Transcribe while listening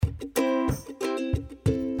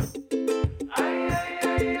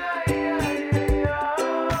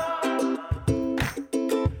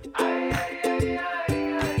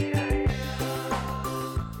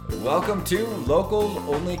Welcome to Local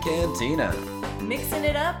Only Cantina. Mixing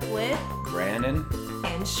it up with Brandon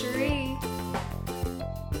and Cherie.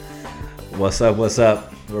 What's up?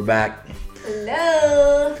 We're back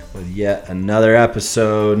Hello. with yet another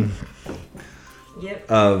episode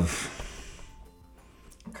of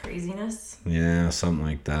craziness. Yeah, something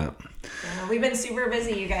like that. Yeah, we've been super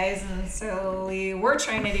busy, you guys, and so we were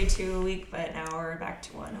trying to do 2 a week, but now we're back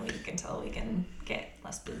to 1 a week until we can get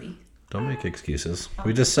less busy. Don't make excuses.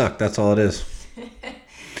 We just suck. That's all it is.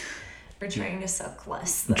 We're trying to suck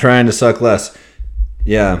less. Trying to suck less.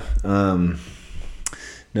 Yeah.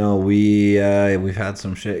 No, we've had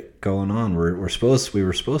some shit going on. We were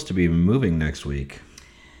supposed to be moving next week.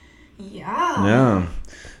 Yeah. Yeah.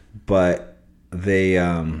 But they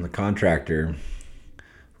the contractor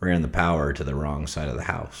ran the power to the wrong side of the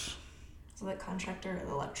house. So the contractor or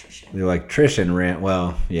the electrician? The electrician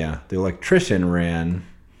ran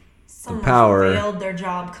Someone the power failed their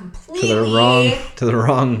job completely to the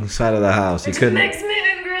wrong side of the house. He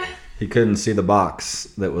couldn't see the box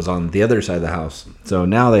that was on the other side of the house. So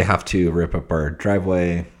now they have to rip up our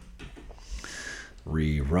driveway,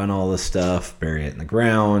 rerun all this stuff, bury it in the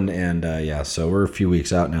ground, and so we're a few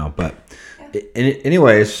weeks out now. But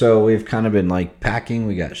anyway, so we've kind of been packing.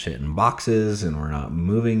 We got shit in boxes, and we're not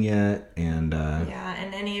moving yet. And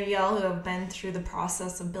and any of y'all who have been through the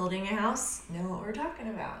process of building a house know what we're talking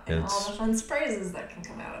about, and all the fun surprises that can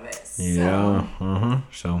come out of it. So. Yeah.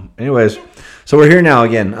 So, anyways, so we're here now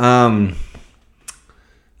again. I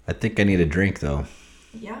think I need a drink though.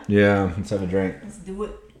 Yeah. Yeah. Let's have a drink. Let's do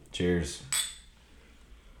it. Cheers.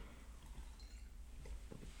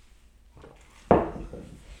 All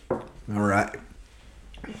right.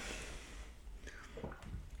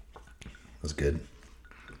 That's good.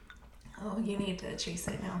 Oh, you need to chase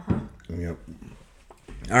it now, huh? Yep.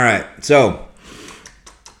 All right. So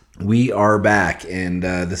we are back, and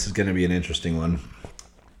this is going to be an interesting one.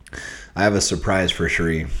 I have a surprise for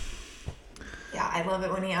Cherie. Yeah, I love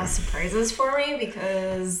it when he has surprises for me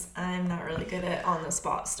because I'm not really good at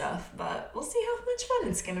on-the-spot stuff, but we'll see how much fun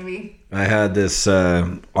it's going to be. I had this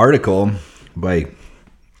article by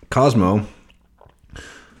Cosmo.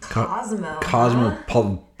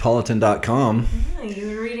 Cosmopolitan.com. Yeah,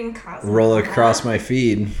 you were reading Cosmo. Roll across my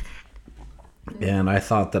feed. And I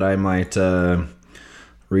thought that I might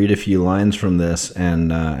read a few lines from this,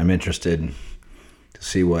 and I'm interested to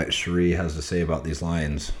see what Cherie has to say about these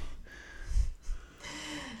lines.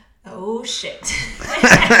 Oh, shit.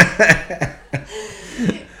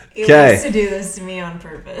 He Okay. wants to do this to me on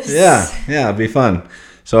purpose. Yeah, it'd be fun.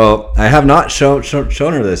 So I have not shown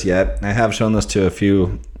her this yet. I have shown this to a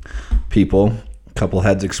few people. A couple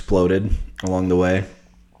heads exploded along the way.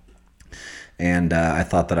 And I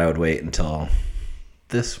thought that I would wait until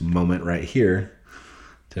this moment right here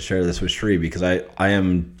to share this with Cherie, because I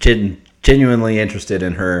am genuinely interested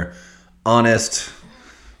in her honest,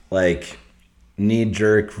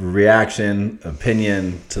 knee-jerk reaction,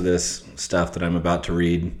 opinion to this stuff that I'm about to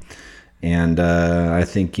read. And I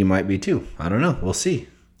think you might be too. I don't know. We'll see.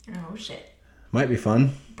 Oh, shit. Might be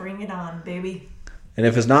fun. Bring it on, baby. And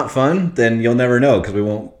if it's not fun, then you'll never know because we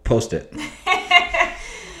won't post it.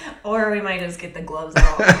 Or we might just get the gloves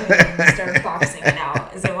out and start boxing it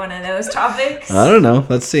out. Is it one of those topics? I don't know.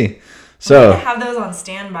 Let's see. So I have those on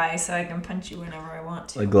standby so I can punch you whenever I want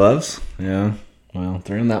to. The gloves? Yeah. Well,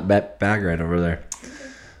 they're in that bag right over there. Okay.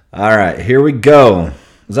 All right. Here we go.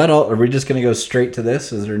 Is that all? Are we just going to go straight to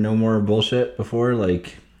this? Is there no more bullshit before? I don't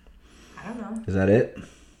know. Is that it?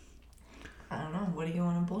 I don't know. What do you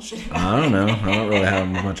want to bullshit about? I don't know. I don't really have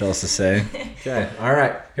much else to say. Okay. All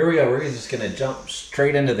right. Here we go. We're just going to jump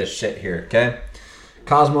straight into this shit here. Okay.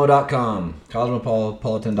 Cosmo.com.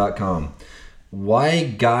 Cosmopolitan.com. Why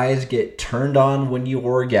guys get turned on when you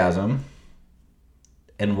orgasm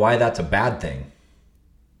and why that's a bad thing.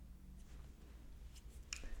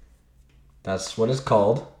 That's what it's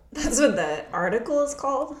called. That's what the article is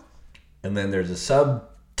called? And then there's a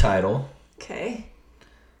subtitle. Okay.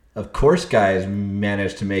 Of course guys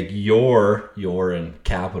manage to make your in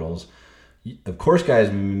capitals. Of course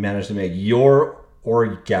guys manage to make your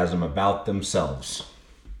orgasm about themselves.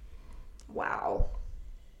 Wow.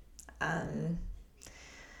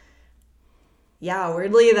 Yeah,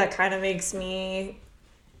 weirdly that kind of makes me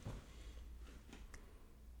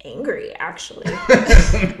angry, actually.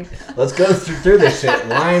 Let's go through this shit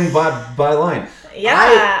line by line. Yeah,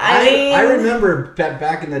 I remember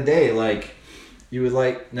back in the day, you would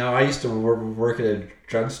I used to work at a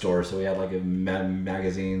drugstore, so we had a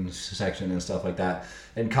magazine section and stuff like that.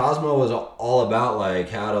 And Cosmo was all about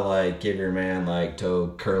how to give your man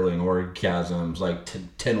toe curling orgasms,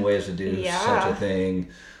 10 ways to do such a thing,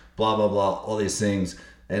 blah blah blah, all these things.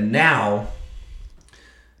 And now,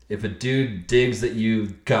 if a dude digs that you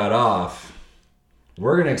got off,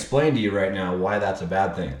 we're going to explain to you right now why that's a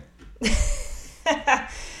bad thing.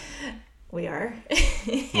 We are.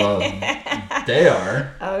 Well, they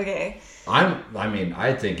are. Okay.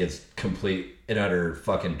 I think it's complete and utter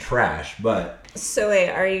fucking trash, but... So wait,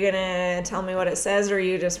 are you going to tell me what it says, or are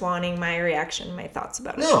you just wanting my reaction, my thoughts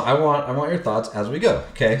about it? No, I want your thoughts as we go.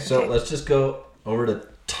 Okay, so let's just go over to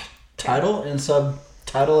title and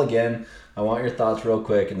subtitle again. I want your thoughts real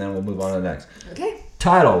quick, and then we'll move on to the next. Okay.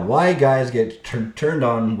 Title, why guys get turned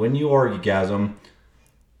on when you orgasm,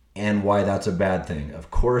 and why that's a bad thing. Of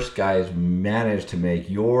course, guys manage to make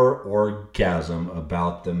your orgasm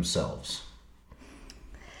about themselves.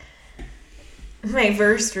 My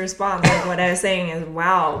first response, like what I was saying, is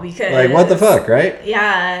wow, because... Like, what the fuck, right?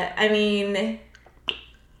 Yeah, I mean,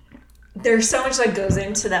 there's so much that goes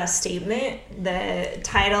into that statement, the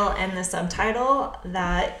title and the subtitle,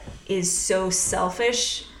 that is so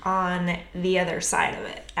selfish on the other side of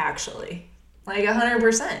it, actually. Like,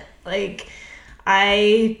 100%. Like,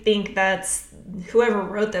 I think that's... Whoever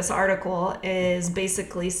wrote this article is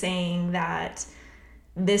basically saying that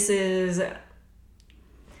this is...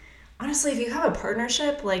 Honestly, if you have a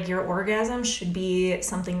partnership, like, your orgasm should be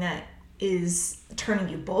something that is turning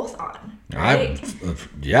you both on, right?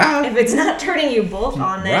 Yeah. If it's not turning you both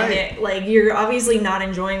on, then right. You're obviously not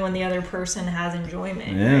enjoying when the other person has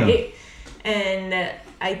enjoyment, right? And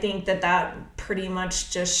I think that pretty much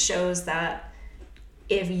just shows that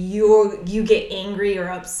if you get angry or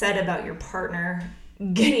upset about your partner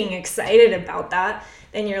getting excited about that,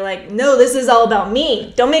 then you're like, no, this is all about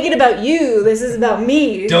me. Don't make it about you. This is about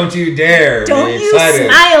me. Don't you dare. Don't you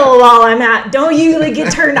smile while I'm don't you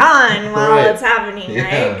get turned on while right. it's happening,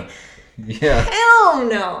 right? Yeah. Hell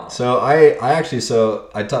no. So I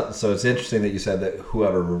thought it's interesting that you said that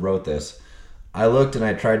whoever wrote this. I looked and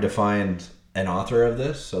I tried to find an author of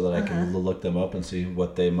this so that I can look them up and see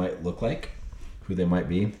what they might look like, who they might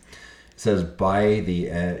be. It says by the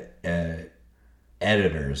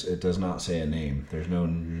editors. It does not say a name. There's no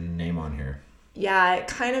name on here. Yeah, it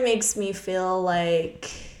kind of makes me feel like...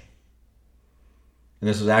 And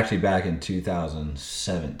this was actually back in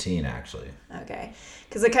 2017, actually. Okay.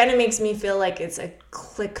 Because it kind of makes me feel like it's a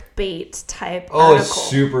clickbait type article. Oh, it's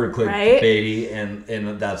super clickbaity, right?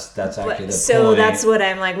 and that's actually the so point. That's what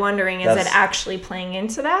I'm like wondering, is it actually playing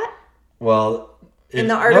into that? Well... In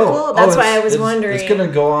the article? That's why I was wondering. It's going to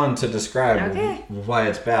go on to describe why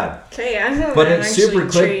it's bad. Okay, it's super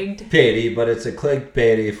clickbaity, but it's a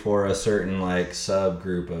clickbaity for a certain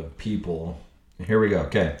subgroup of people. Here we go.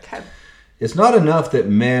 Okay. It's not enough that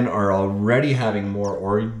men are already having more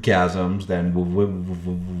orgasms than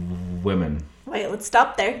women. Wait, let's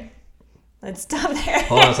stop there. Hold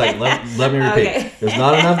on a second. Let me repeat. Okay. It's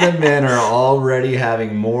not enough that men are already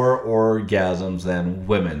having more orgasms than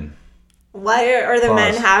women. Why are the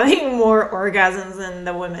men having more orgasms than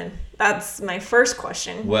the women? That's my first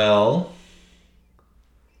question. Well...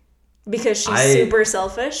 Because she's super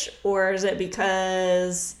selfish? Or is it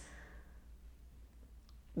because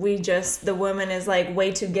the woman is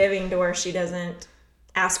way too giving to where she doesn't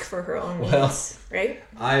ask for her own needs, right?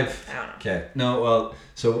 I don't know. Okay. No, well,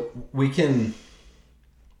 so we can...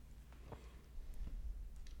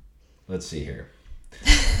 Let's see here.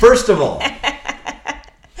 First of all...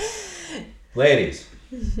 Ladies,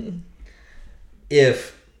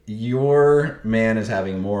 if your man is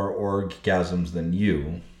having more orgasms than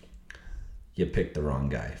you picked the wrong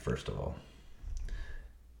guy, first of all.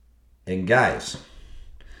 And guys,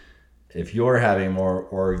 if you're having more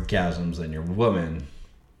orgasms than your woman,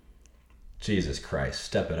 Jesus Christ,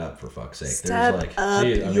 step it up for fuck's sake. Step up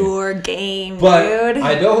your game, but dude.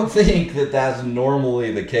 I don't think that that's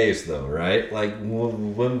normally the case, though, right?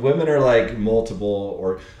 When women are multiple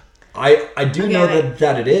or... I do know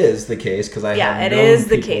that it is the case because I have known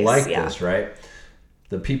people like this, right?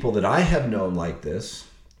 The people that I have known like this,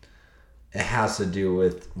 it has to do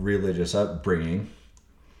with religious upbringing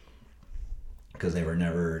because they were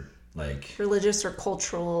never religious or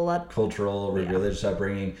cultural religious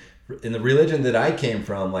upbringing. In the religion that I came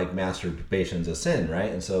from, masturbation's a sin,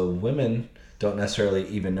 right? And so women don't necessarily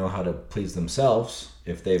even know how to please themselves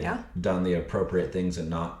if they've done the appropriate things and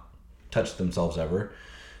not touched themselves ever.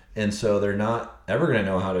 And so they're not ever going to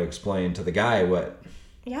know how to explain to the guy what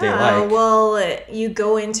they like. Well, you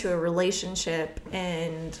go into a relationship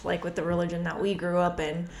and with the religion that we grew up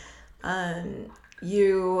in,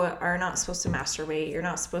 you are not supposed to masturbate. You're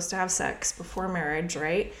not supposed to have sex before marriage,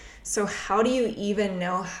 right? So how do you even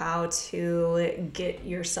know how to get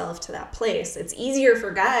yourself to that place? It's easier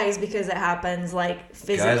for guys because it happens like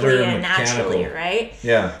physically and naturally, right?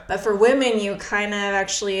 Yeah. But for women, you kind of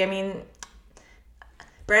actually, I mean,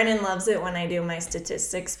 Brandon loves it when I do my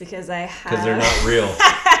statistics because they're not real.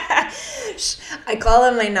 I call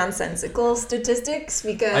them my nonsensical statistics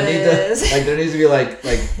because I need to, like, there needs to be like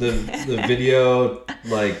the video,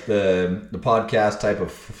 like the podcast type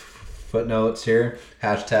of footnotes here.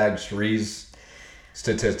 Hashtag Cherie's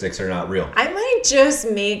statistics are not real. I might just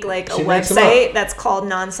make like a website that's called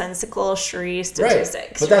Nonsensical Cherie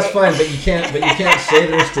Statistics. Right. But that's fine. But you can't say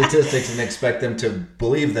their statistics and expect them to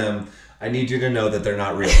believe them. I need you to know that they're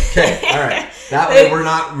not real. Okay. All right. That way we're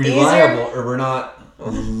not reliable or we're not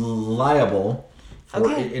liable for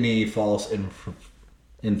any false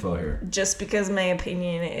info here. Just because my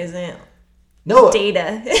opinion isn't No,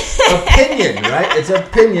 data. Opinion, right? It's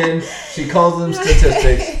opinion. She calls them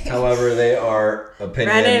statistics. However, they are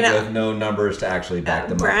opinion with no numbers to actually back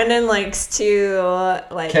them up. Brandon likes to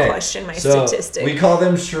question my statistics. We call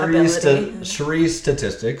them Cherie's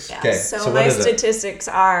statistics. Yeah, okay. So my statistics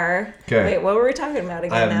are. Okay. Wait, what were we talking about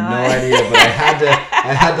again? I have no idea, but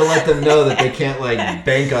I had to let them know that they can't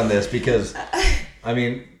bank on this because, I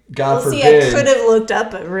mean, God forbid. See, I could have looked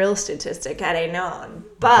up a real statistic had I known,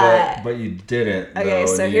 but you didn't. Okay,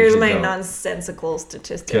 so here's my nonsensical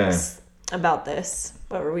statistics about this.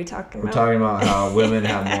 What were we talking about? We're talking about how women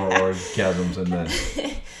have more orgasms than men.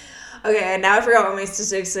 Okay, and now I forgot what my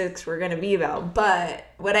statistics were going to be about. But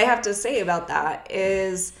what I have to say about that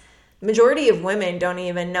is majority of women don't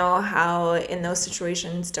even know how, in those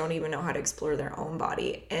situations, don't even know how to explore their own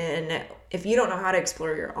body. And if you don't know how to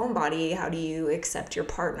explore your own body, how do you accept your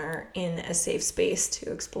partner in a safe space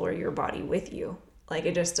to explore your body with you? Like,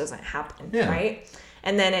 it just doesn't happen, right?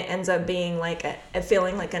 And then it ends up being like a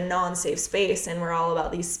feeling like a non-safe space, and we're all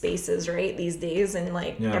about these spaces, right, these days, and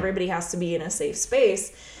everybody has to be in a safe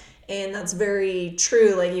space. And that's very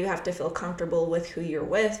true. Like, you have to feel comfortable with who you're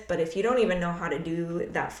with. But if you don't even know how to do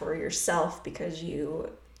that for yourself because you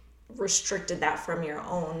restricted that from your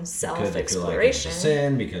own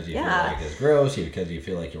self-exploration. Because you feel like it's gross, because you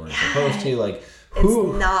feel like you weren't supposed to. Like,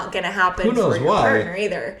 it's not going to happen for your partner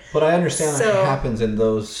either. But I understand that it happens in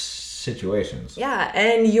those situations. Yeah,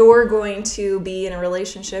 and you're going to be in a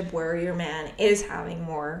relationship where your man is having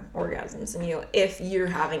more orgasms than you, if you're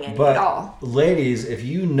having any at all. Ladies, if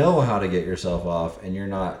you know how to get yourself off and you're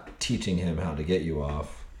not teaching him how to get you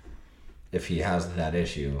off, if he has that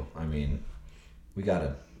issue, I mean, we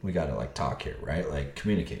gotta like talk here, right? Like,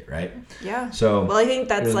 communicate, right? Yeah. So, well, I think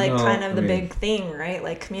that's like kind of the big thing, right?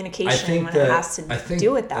 Like, communication when it has to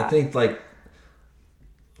do with that. I think like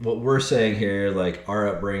what we're saying here, like our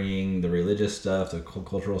upbringing, the religious stuff, the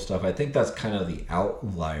cultural stuff, I think that's kind of the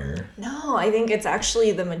outlier. No, I think it's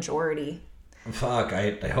actually the majority. Fuck,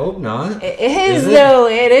 I hope not. It is, though.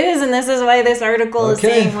 It is, and this is why this article is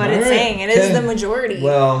saying what it's saying. It is the majority.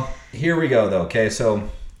 Well, here we go, though. Okay, so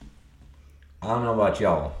I don't know about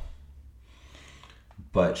y'all,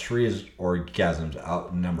 but Cherie's orgasms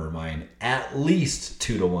outnumber mine at least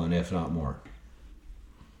 2-1, if not more.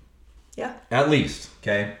 Yeah. At least,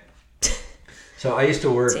 okay? So I used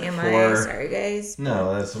to work sorry, guys.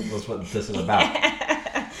 No, that's what this is about.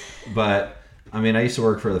 But, I mean, I used to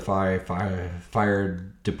work for the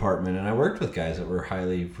fire department, and I worked with guys that were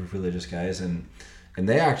highly religious guys, and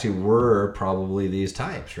they actually were probably these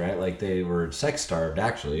types, right? Like, they were sex starved,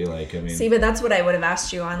 actually. Like, I mean, see, but that's what I would have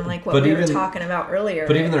asked you on, like, what we were talking about earlier.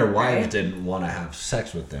 But even their wives didn't want to have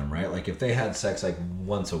sex with them, right? Like, if they had sex like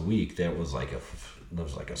once a week, that was like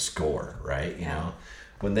a score, right? You know,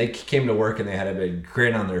 when they came to work and they had a big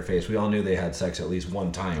grin on their face, we all knew they had sex at least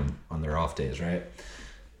one time on their off days, right?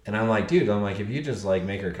 And I'm like, dude, if you just like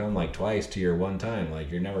make her come like twice to your one time, like,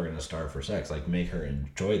 you're never gonna starve for sex. Like, make her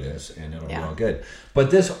enjoy this, and it'll be all good. But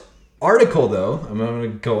this article, though, I'm gonna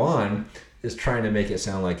go on, is trying to make it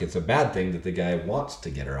sound like it's a bad thing that the guy wants to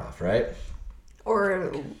get her off, right?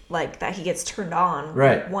 Or like that he gets turned on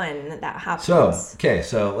when that happens.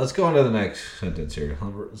 So let's go on to the next sentence here.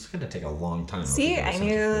 It's going to take a long time. See, I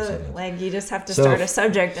knew, like, you just have to start a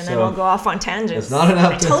subject and then we'll go off on tangents. It's not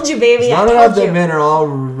enough. I told you, baby. It's not enough that men are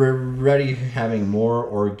already having more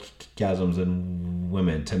orgasms than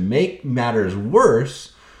women. To make matters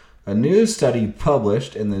worse, a new study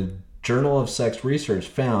published in the Journal of Sex Research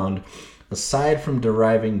found, aside from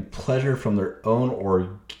deriving pleasure from their own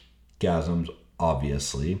orgasms,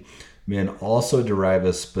 obviously, men also derive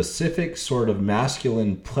a specific sort of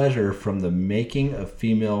masculine pleasure from the making a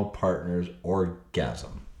female partner's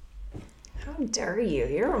orgasm. How dare you?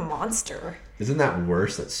 You're a monster. Isn't that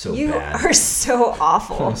worse? That's so you bad. You are so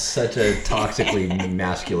awful. I'm such a toxically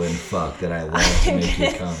masculine fuck that I love to make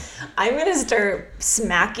you come. I'm going to start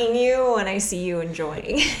smacking you when I see you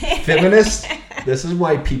enjoying. Feminist, this is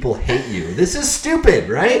why people hate you. This is stupid,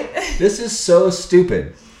 right? This is so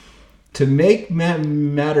stupid. To make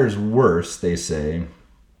matters worse, they say,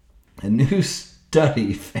 a new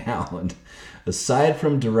study found, aside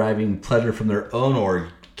from deriving pleasure from their own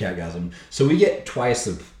orgasm, so we get twice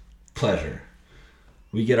the pleasure.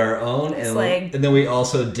 We get our own, and then we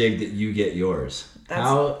also dig that you get yours.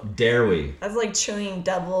 How dare we? That's like chewing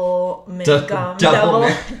double mint gum. Double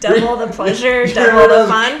the pleasure, double the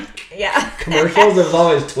fun. Yeah. Commercials, there's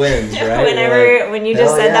always twins, right? When you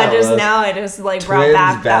just said that just now, I just like brought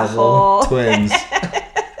back that whole... Twins.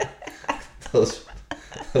 those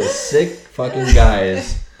sick fucking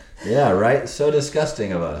guys. Yeah, right? So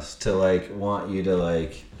disgusting of us to like want you to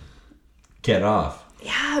like get off.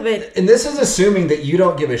 Yeah, but... And this is assuming that you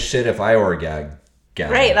don't give a shit if I orgasm.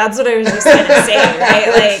 Right, that's what I was just going to say, right?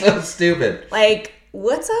 Like, so stupid. Like,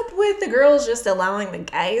 what's up with the girls just allowing the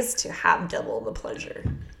guys to have double the pleasure?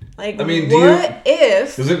 Like, I mean,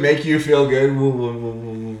 does it make you feel good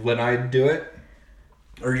when I do it?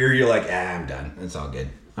 Or you're like, I'm done. It's all good.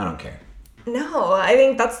 I don't care. No, I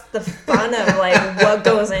think that's the fun of like what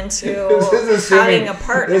goes into having a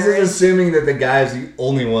partner. This is assuming that the guy's the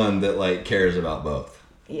only one that like cares about both.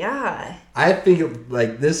 Yeah. I think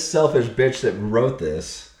like this selfish bitch that wrote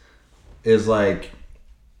this is like,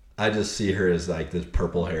 I just see her as like this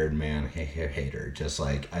purple-haired man hater. Just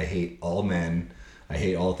like, I hate all men. I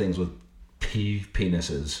hate all things with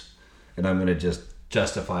penises. And I'm going to just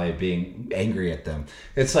justify being angry at them.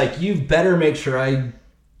 It's like, you better make sure I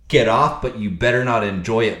get off, but you better not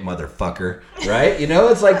enjoy it, motherfucker. Right? You know,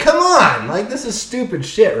 it's like, come on. Like, this is stupid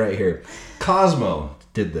shit right here. Cosmo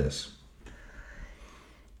did this.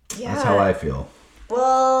 Yeah. That's how I feel.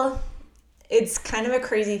 Well, it's kind of a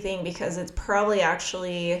crazy thing because it's probably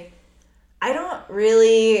actually, I don't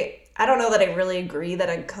know that I really agree that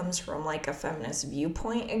it comes from like a feminist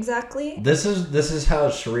viewpoint exactly. This is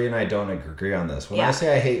how Cherie and I don't agree on this. When I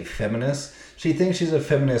say I hate feminists, she thinks she's a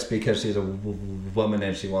feminist because she's a woman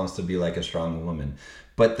and she wants to be like a strong woman.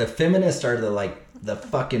 But the feminists are the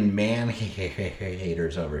fucking man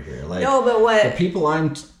haters over here. Like, no, but what the people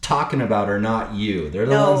I'm talking about are not you. They're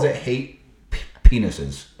the ones that hate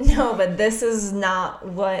penises. No, but this is not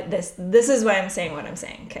what this is why I'm saying what I'm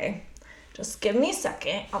saying. Okay, just give me a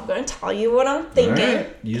second. I'm going to tell you what I'm thinking. All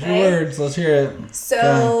right. Use your words. Let's hear it.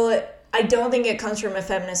 So I don't think it comes from a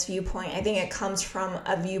feminist viewpoint. I think it comes from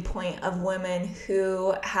a viewpoint of women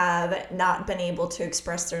who have not been able to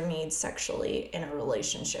express their needs sexually in a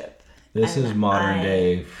relationship. This is modern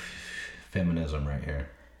day feminism right here.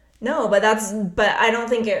 No, but I don't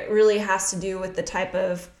think it really has to do with the type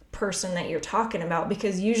of person that you're talking about,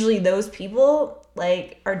 because usually those people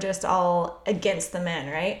like are just all against the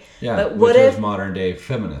men, right? Yeah, but what if modern day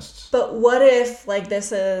feminists? But what if like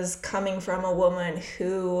this is coming from a woman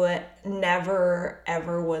who never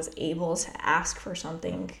ever was able to ask for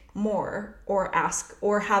something more or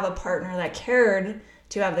have a partner that cared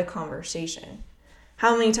to have the conversation?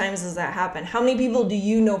 How many times does that happen? How many people do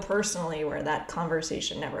you know personally where that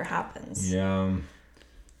conversation never happens? Yeah,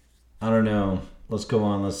 I don't know. Let's go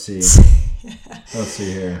on. Let's see. Let's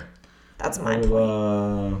see here. That's my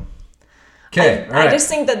point. Okay, all right. I just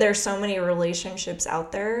think that there's so many relationships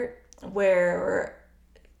out there where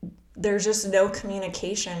there's just no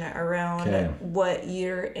communication around what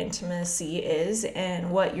your intimacy is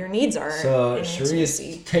and what your needs are. So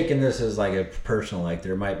Cherie's taking this as like a personal, like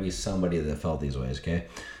there might be somebody that felt these ways, okay?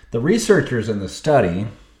 The researchers in the study,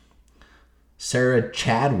 Sarah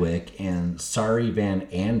Chadwick and Sari Van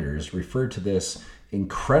Anders, referred to this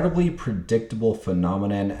incredibly predictable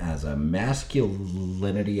phenomenon as a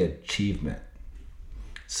masculinity achievement.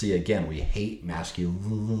 See, again, we hate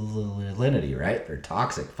masculinity, right? They're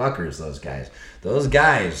toxic fuckers, those guys. Those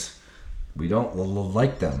guys, we don't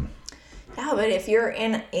like them. Yeah, but if you're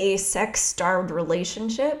in a sex-starved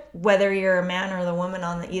relationship, whether you're a man or the woman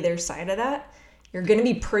on the either side of that, you're going to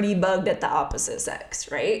be pretty bugged at the opposite sex,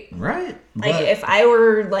 right? Right. Like, if I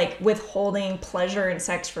were, like, withholding pleasure and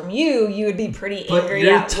sex from you, you would be pretty angry at But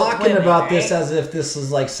you're talking about this as if this is,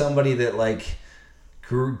 like, somebody that, like,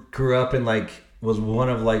 grew up in, like, was one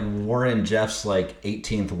of, like, Warren Jeff's, like,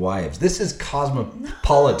 18th wives. This is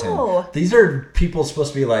cosmopolitan. No. These are people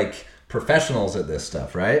supposed to be, like, professionals at this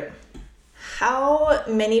stuff, right? How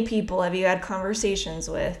many people have you had conversations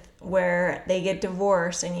with where they get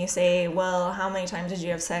divorced and you say, well, how many times did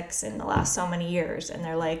you have sex in the last so many years? And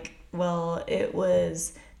they're like, well, it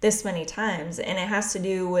was this many times. And it has to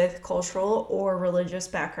do with cultural or religious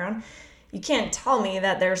background. you can't tell me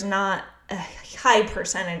that there's not a high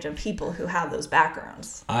percentage of people who have those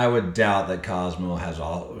backgrounds. I would doubt that Cosmo has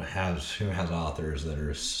authors that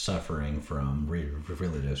are suffering from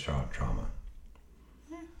religious trauma.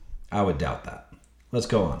 I would doubt that. Let's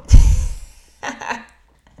go on.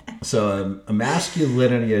 So, a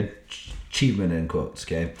masculinity achievement in quotes,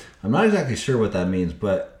 okay? I'm not exactly sure what that means,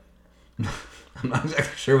 but I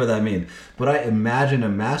imagine a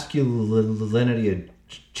masculinity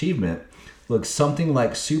achievement looks something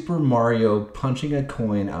like Super Mario punching a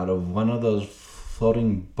coin out of one of those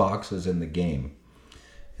floating boxes in the game.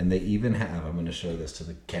 And they even have, I'm going to show this to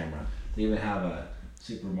the camera, they even have a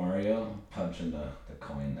Super Mario punching the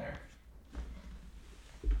coin there.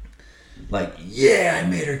 Like, yeah, I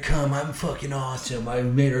made her come. I'm fucking awesome. I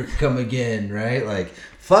made her come again, right? Like,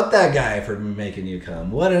 fuck that guy for making you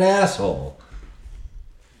come. What an asshole.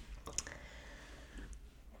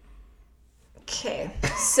 Okay,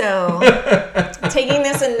 so taking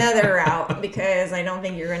this another route, because I don't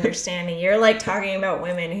think you're understanding. You're like talking about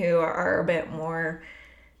women who are a bit more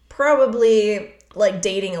probably like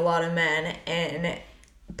dating a lot of men and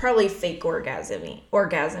probably fake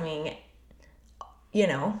orgasming, you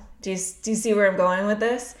know. Do you see where I'm going with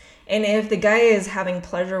this? And if the guy is having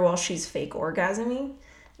pleasure while she's fake orgasming,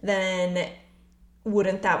 then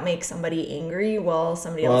wouldn't that make somebody angry while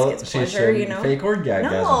somebody else gets pleasure, you know? Fake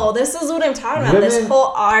orgasm. No, this is what I'm talking about. This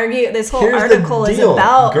whole Here's article is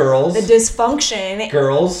about the dysfunction.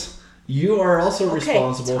 Girls, you are also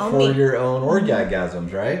responsible for your own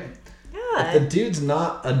orgasms, right? Yeah. If the dude's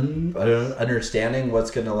not understanding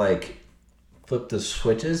what's going to like flip the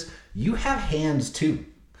switches, you have hands too.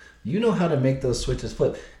 You know how to make those switches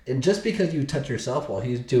flip. And just because you touch yourself while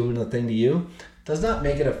he's doing the thing to you does not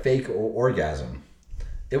make it a fake orgasm.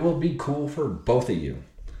 It will be cool for both of you.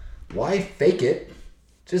 Why fake it?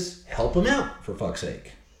 Just help him out, for fuck's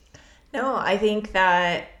sake. No, I think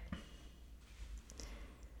that,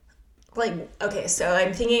 like, okay, so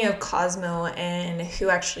I'm thinking of Cosmo and who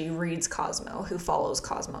actually reads Cosmo, who follows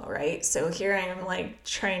Cosmo, right? So here I am, like,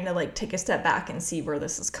 trying to, like, take a step back and see where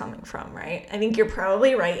this is coming from, right? I think you're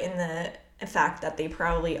probably right in the fact that they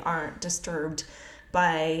probably aren't disturbed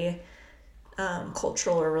by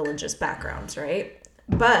cultural or religious backgrounds, right?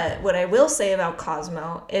 But what I will say about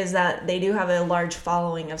Cosmo is that they do have a large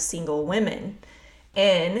following of single women.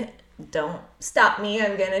 And don't stop me.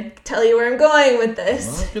 I'm going to tell you where I'm going with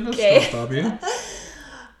this. I'm not going to stop you.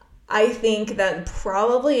 I think that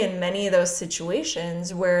probably in many of those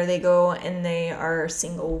situations where they go and they are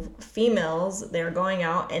single females, they're going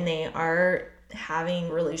out and they are having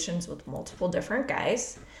relations with multiple different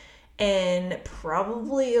guys. And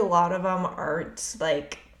probably a lot of them aren't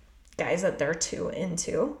like guys that they're too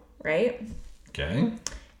into, right? Okay.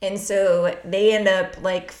 And so they end up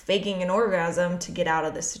like faking an orgasm to get out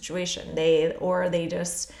of the situation. They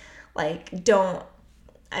just like don't,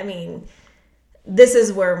 I mean, this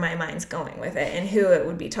is where my mind's going with it and who it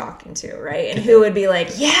would be talking to, right? And who would be like,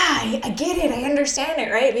 yeah, I get it. I understand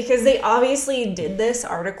it, right? Because they obviously did this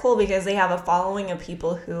article because they have a following of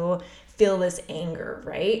people who feel this anger,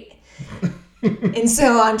 right? And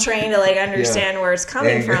so I'm trying to like understand where it's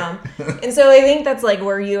coming from. And so I think that's like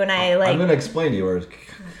where you and I like... I'm going to explain to you where it's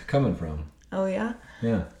coming from. Oh, yeah?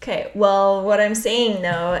 Yeah. Okay. Well, what I'm saying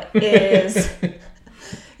though is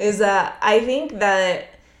that I think that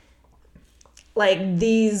like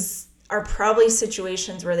these are probably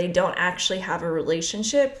situations where they don't actually have a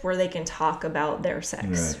relationship where they can talk about their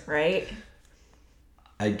sex, right?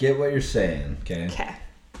 I get what you're saying, okay? Okay.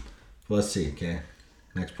 Well, let's see, okay?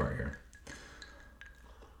 Next part here.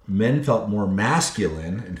 Men felt more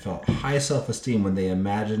masculine and felt high self-esteem when they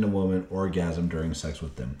imagined a woman orgasm during sex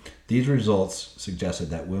with them. These results suggested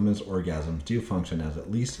that women's orgasms do function as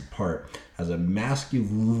at least in part as a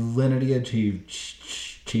masculinity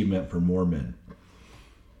achievement for more men.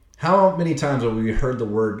 How many times have we heard the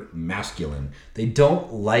word masculine? They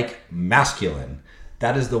don't like masculine.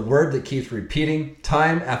 That is the word that keeps repeating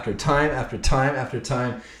time after time after time after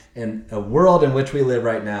time. In a world in which we live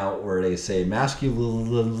right now where they say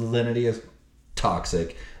masculinity is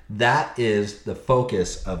toxic, that is the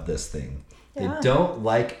focus of this thing. Yeah. They don't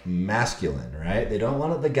like masculine, right? They don't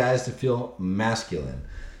want the guys to feel masculine.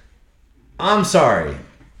 I'm sorry.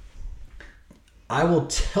 I will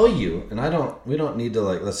tell you, and we don't need to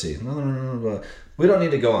like, let's see. No. We don't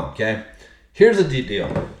need to go on, okay? Here's the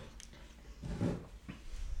deal.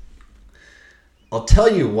 I'll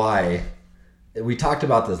tell you why. We talked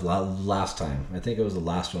about this last time. I think it was the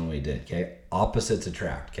last one we did, okay? Opposites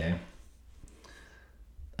attract, okay?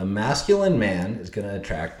 A masculine man is going to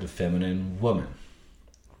attract a feminine woman.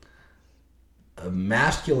 a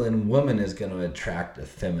masculine woman is going to attract a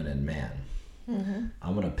feminine man. Mm-hmm.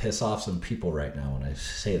 I'm going to piss off some people right now when I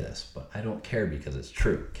say this, but I don't care because it's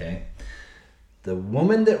true, okay? The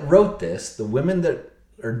woman that wrote this, the women that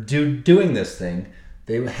are doing this thing,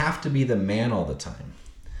 they have to be the man all the time.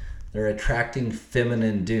 They're attracting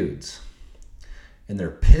feminine dudes. And they're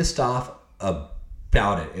pissed off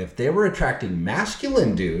about it. If they were attracting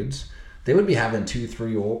masculine dudes, they would be having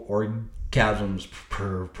 2-3 orgasms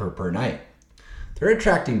per night. They're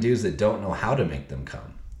attracting dudes that don't know how to make them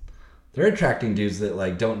come. They're attracting dudes that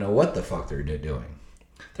like don't know what the fuck they're doing.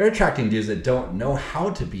 They're attracting dudes that don't know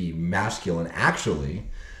how to be masculine. Actually,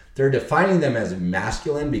 they're defining them as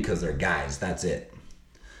masculine because they're guys. That's it.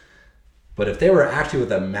 But if they were actually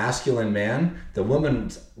with a masculine man, the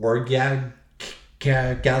woman's orgasms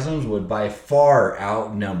would by far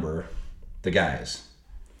outnumber the guys.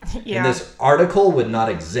 Yeah. And this article would not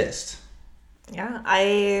exist. Yeah,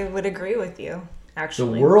 I would agree with you,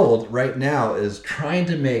 actually. The world right now is trying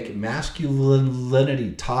to make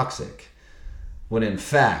masculinity toxic, when in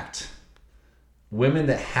fact, women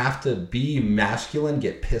that have to be masculine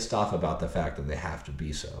get pissed off about the fact that they have to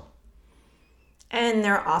be so. And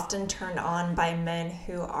they're often turned on by men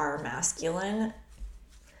who are masculine,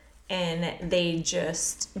 and they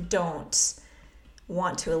just don't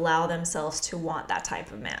want to allow themselves to want that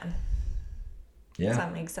type of man. Yeah. Does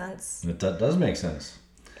that make sense? It does make sense.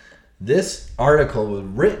 This article was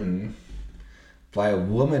written by a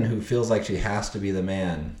woman who feels like she has to be the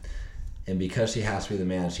man. And because she has to be the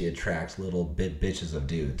man, she attracts little bitches of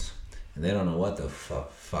dudes. And they don't know what the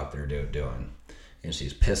fuck they're doing. And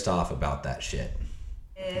she's pissed off about that shit.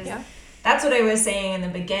 Yeah. That's what I was saying in the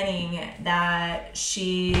beginning, that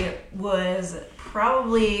she was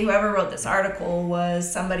probably, whoever wrote this article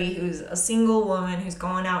was somebody who's a single woman who's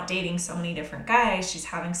going out dating so many different guys. She's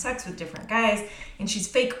having sex with different guys, and she's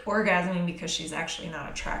fake orgasming because she's actually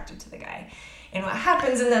not attracted to the guy. And what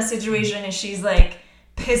happens in that situation is she's like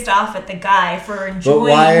pissed off at the guy for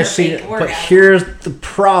enjoying her fake orgasm. But here's the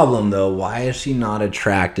problem though. Why is she not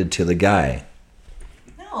attracted to the guy?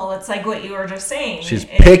 No, it's like what you were just saying. She's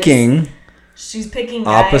picking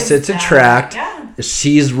opposites attract. Yeah.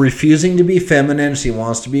 She's refusing to be feminine. She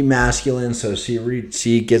wants to be masculine. So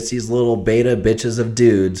she gets these little beta bitches of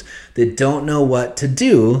dudes that don't know what to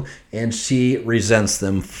do, and she resents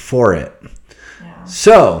them for it. Yeah.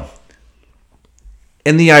 So,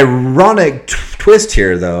 in the ironic twist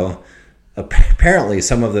here, though, apparently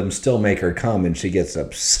some of them still make her come, and she gets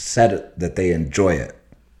upset that they enjoy it.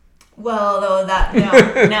 Well, though, no.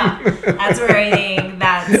 That's where I think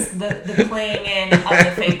that's the playing in of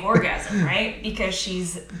the fake orgasm, right? Because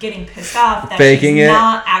she's getting pissed off that faking she's it.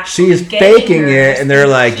 Not actually she's faking it, and they're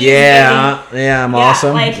like, I'm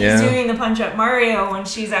awesome. Like he's doing the punch up Mario when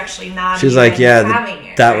she's actually not. She's like, having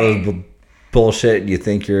it, that right? was bullshit. You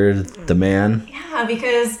think you're the man? Yeah,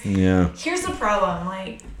 because here's the problem.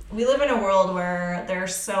 Like, we live in a world where there are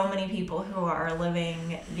so many people who are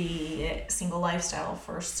living the single lifestyle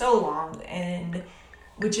for so long, and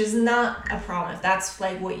which is not a problem. If that's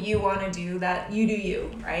like what you want to do, that you do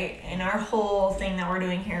you, right? And our whole thing that we're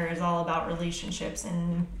doing here is all about relationships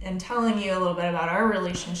and telling you a little bit about our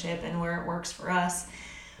relationship and where it works for us.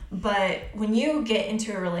 But when you get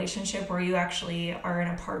into a relationship where you actually are in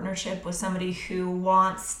a partnership with somebody who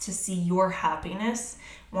wants to see your happiness,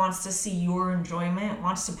 wants to see your enjoyment,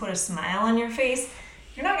 wants to put a smile on your face,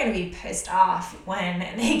 you're not going to be pissed off when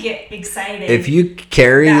they get excited. If you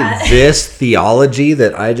carry this theology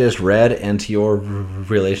that I just read into your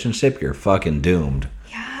relationship, you're fucking doomed.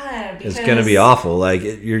 Yeah, because it's going to be awful. Like,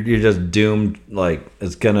 you're just doomed. Like,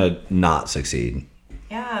 it's going to not succeed.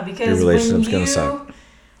 Yeah, because your relationship's going to suck.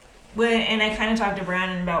 And I kind of talked to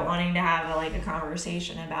Brandon about wanting to have a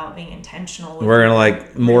conversation about being intentional with we're gonna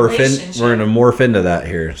morph into that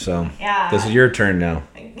here. So this is your turn now.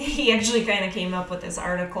 He actually kind of came up with this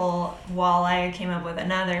article while I came up with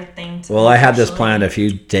another thing. Well, I had this planned a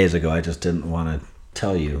few days ago. I just didn't want to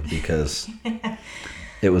tell you because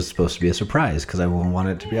it was supposed to be a surprise because I want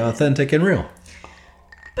it to be authentic and real.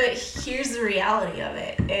 But here's the reality of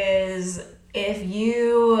it: is if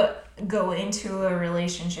you go into a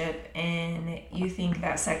relationship and you think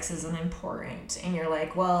that sex isn't important, and you're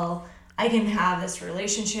like, well, I can have this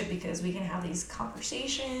relationship because we can have these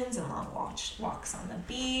conversations and long walks on the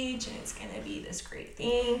beach, and it's gonna be this great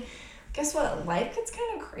thing. Guess what? Life gets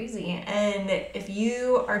kind of crazy, and if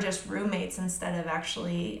you are just roommates instead of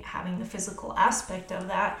actually having the physical aspect of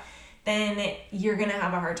that, then you're going to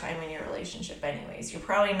have a hard time in your relationship anyways. You're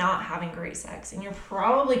probably not having great sex, and you're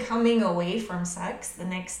probably coming away from sex the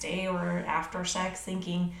next day or after sex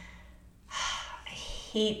thinking, I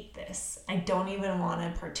hate this. I don't even want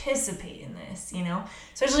to participate in this, you know?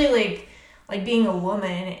 Especially like being a woman,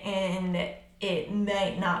 and it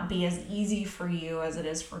might not be as easy for you as it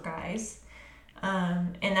is for guys.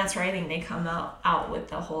 And that's where I think they come out with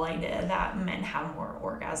the whole idea that men have more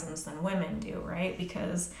orgasms than women do, right?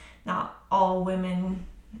 Because not all women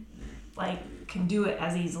can do it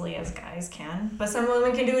as easily as guys can, but some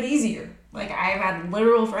women can do it easier. Like, I've had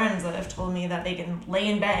literal friends that have told me that they can lay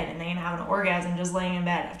in bed and they can have an orgasm just laying in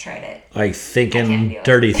bed. I've tried it. Like thinking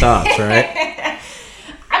dirty thoughts, right?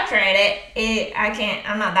 I've tried it. I can't.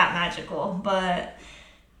 I'm not that magical, but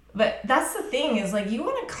that's the thing is, like, you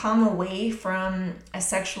want to come away from a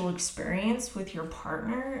sexual experience with your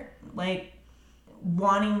partner, like,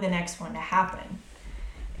 wanting the next one to happen.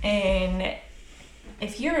 And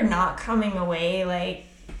if you're not coming away, like,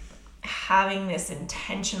 having this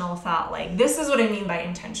intentional thought, like, this is what I mean by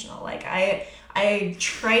intentional. Like, I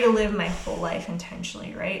try to live my whole life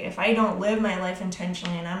intentionally, right? If I don't live my life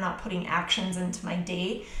intentionally and I'm not putting actions into my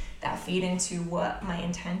day that feed into what my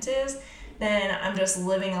intent is, then I'm just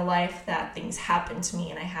living a life that things happen to me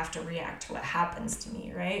and I have to react to what happens to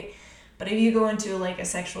me, right? But if you go into like a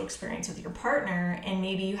sexual experience with your partner and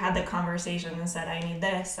maybe you had the conversation and said, I need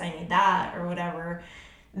this, I need that, or whatever,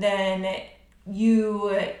 then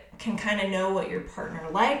you can kind of know what your partner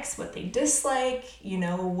likes, what they dislike, you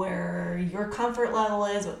know, where your comfort level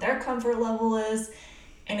is, what their comfort level is,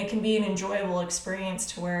 and it can be an enjoyable experience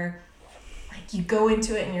to where, like, you go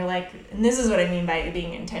into it and you're like, and this is what I mean by it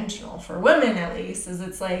being intentional for women, at least, is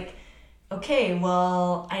it's like, okay,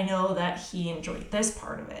 well, I know that he enjoyed this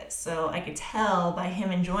part of it, so I could tell by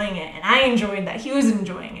him enjoying it, and I enjoyed that he was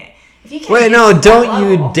enjoying it. If you can't Wait, no, don't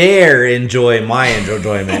you dare enjoy my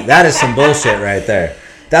enjoyment. That is some bullshit right there.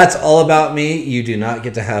 That's all about me. You do not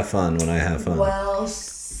get to have fun when I have fun. Well,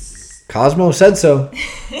 Cosmo said so.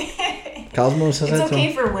 Cosmo said so. It's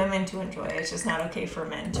okay for women to enjoy it. It's just not okay for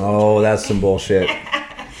men to enjoy it. Oh, that's some bullshit.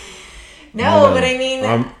 But I mean...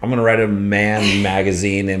 I'm going to write a man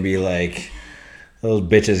magazine and be like, those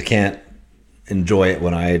bitches can't enjoy it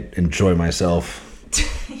when I enjoy myself.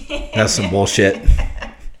 That's some bullshit.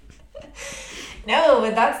 No,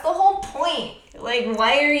 but that's the whole point. Like,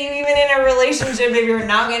 why are you even in a relationship if you're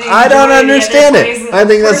not going to enjoy I don't understand it. I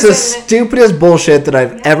think that's the stupidest bullshit that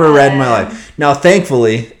I've ever read in my life. Now,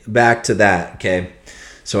 thankfully, back to that, okay?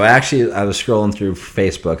 So I was scrolling through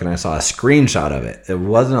Facebook and I saw a screenshot of it. It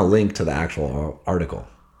wasn't a link to the actual article.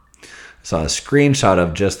 I saw a screenshot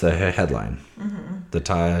of just the headline, the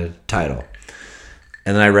title.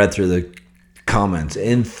 And then I read through the comments.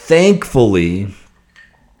 And thankfully,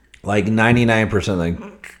 like 99% of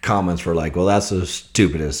the comments were like, well, that's the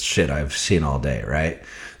stupidest shit I've seen all day, right?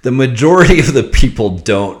 The majority of the people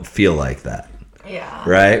don't feel like that. Yeah.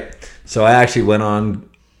 Right? So I actually went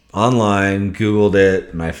online, Googled it,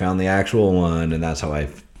 and I found the actual one, and that's how I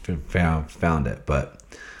found it. But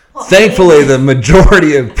thankfully, the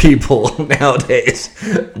majority of people nowadays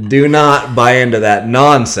do not buy into that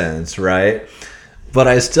nonsense, right? But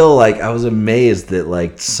I still, I was amazed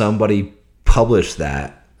that, somebody published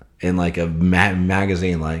that in, a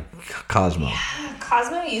magazine like Cosmo. Yeah,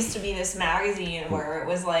 Cosmo used to be this magazine where it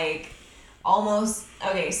was, almost...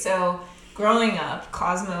 Okay, so... Growing up,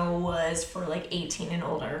 Cosmo was for 18 and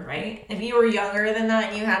older, right? If you were younger than that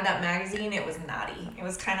and you had that magazine, it was naughty. It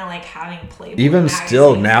was kind of like having Playboy. Even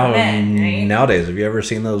still now, men, right? Nowadays, have you ever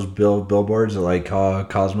seen those billboards that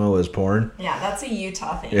Cosmo is porn? Yeah, that's a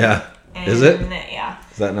Utah thing. Yeah. Is it? Yeah.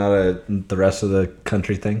 Is that not the rest of the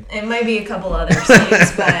country thing? It might be a couple other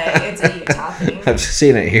states, but it's a Utah thing. I've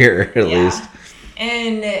seen it here, at least.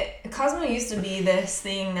 And Cosmo used to be this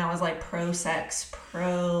thing that was pro-sex,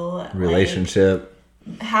 relationship.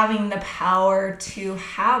 Having the power to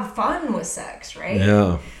have fun with sex, right?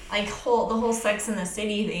 Yeah. The whole Sex in the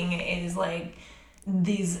City thing is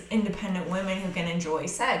these independent women who can enjoy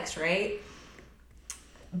sex, right?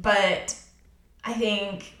 But I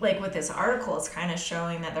think with this article, it's kind of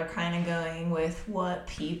showing that they're kind of going with what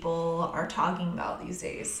people are talking about these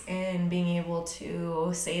days and being able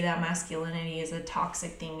to say that masculinity is a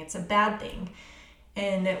toxic thing. It's a bad thing.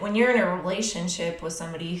 And when you're in a relationship with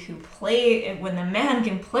somebody when the man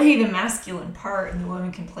can play the masculine part and the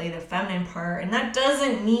woman can play the feminine part, and that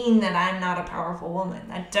doesn't mean that I'm not a powerful woman.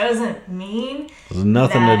 That doesn't mean there's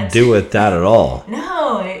nothing to do with that at all.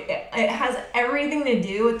 No, it has everything to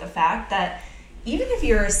do with the fact that even if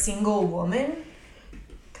you're a single woman,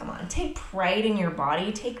 come on, take pride in your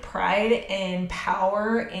body, take pride and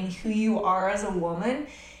power in who you are as a woman,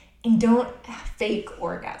 and don't fake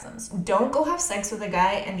orgasms. Don't go have sex with a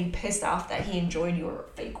guy and be pissed off that he enjoyed your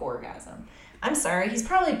fake orgasm. I'm sorry, he's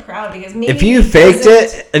probably proud because maybe if you faked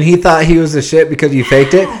it and he thought he was the shit because you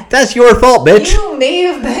faked it, that's your fault, bitch. You may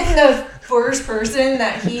have been the first person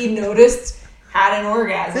that he noticed had an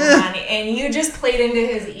orgasm on, and you just played into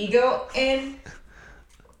his ego. And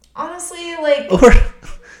honestly, like, or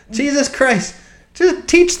Jesus Christ, just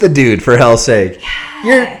teach the dude, for hell's sake.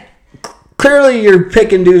 Yeah. You're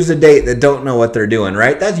picking dudes to date that don't know what they're doing,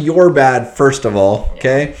 right? That's your bad, first of all,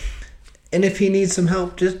 okay? And if he needs some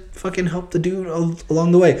help, just fucking help the dude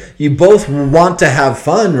along the way. You both want to have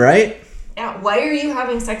fun, right? Yeah. Why are you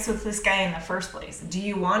having sex with this guy in the first place? Do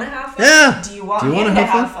you want to have fun? Yeah. Do you want him to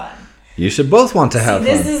have fun? You should both want to have fun.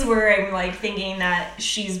 This is where I'm like thinking that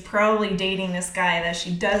she's probably dating this guy that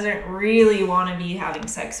she doesn't really want to be having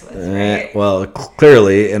sex with, right? Well,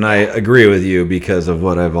 clearly, and I agree with you because of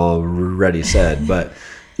what I've already said. But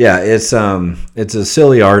yeah, it's a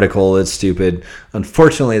silly article. It's stupid.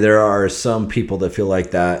 Unfortunately, there are some people that feel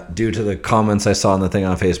like that. Due to the comments I saw on the thing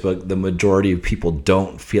on Facebook, the majority of people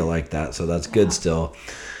don't feel like that. So that's good still.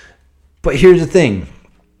 But here's the thing.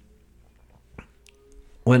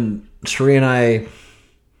 When Sheree and I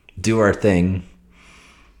do our thing,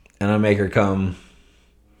 and I make her come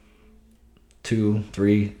 2,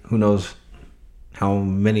 3, who knows how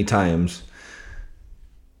many times,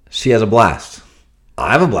 she has a blast.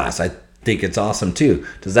 I have a blast. I think it's awesome too.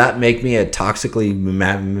 Does that make me a toxically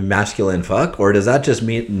masculine fuck, or does that just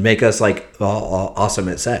make us like awesome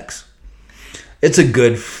at sex? It's a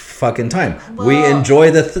good fucking time. Well, we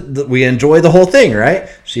enjoy we enjoy the whole thing, right?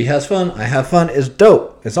 She has fun. I have fun. It's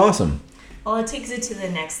dope. It's awesome. Well, it takes it to the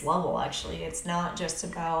next level, actually. It's not just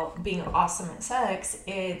about being awesome at sex.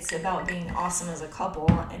 It's about being awesome as a couple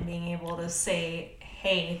and being able to say,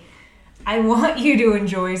 hey, I want you to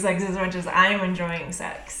enjoy sex as much as I'm enjoying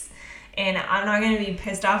sex. And I'm not going to be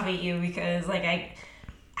pissed off at you because, like,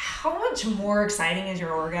 how much more exciting is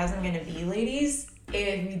your orgasm going to be, ladies,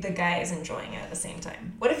 if the guy is enjoying it at the same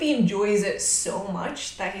time? What if he enjoys it so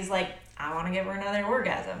much that he's like, I want to give her another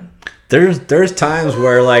orgasm? There's times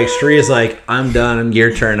where like Shree is like, I'm done,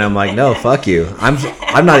 your turn. I'm like, no, fuck you.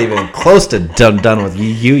 I'm not even close to done with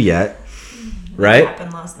you yet, right? What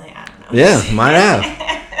happened last night? I don't know. Yeah, might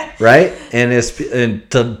have, right? And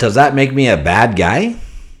does that make me a bad guy?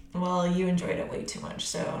 Well, you enjoyed it way too much,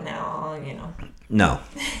 so now you know. No,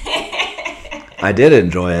 I did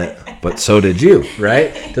enjoy it, but so did you,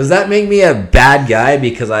 right? Does that make me a bad guy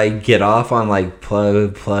because I get off on like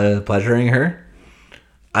pleasuring her?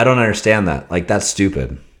 I don't understand that. Like, that's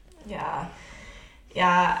stupid. Yeah.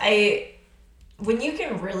 When you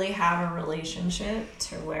can really have a relationship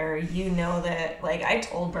to where you know that, like, I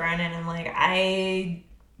told Brandon, I'm like, I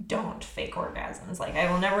don't fake orgasms. Like, I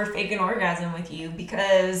will never fake an orgasm with you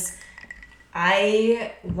because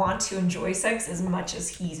I want to enjoy sex as much as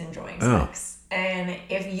he's enjoying sex. And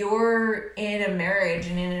if you're in a marriage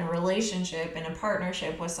and in a relationship, in a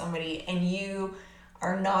partnership with somebody, and you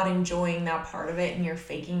are not enjoying that part of it and you're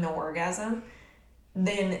faking the orgasm,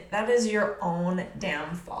 then that is your own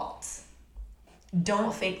damn fault.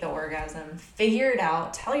 Don't fake the orgasm. Figure it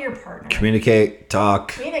out. Tell your partner. Communicate.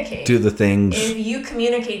 Do the things. If you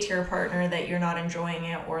communicate to your partner that you're not enjoying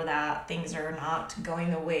it or that things are not going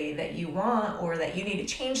the way that you want or that you need to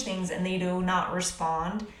change things and they do not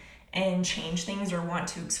respond and change things or want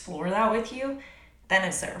to explore that with you, then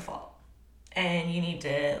it's their fault. And you need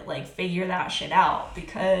to like figure that shit out,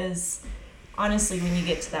 because honestly, when you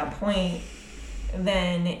get to that point,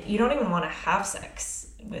 then you don't even want to have sex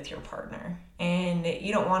with your partner, and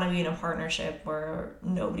you don't want to be in a partnership where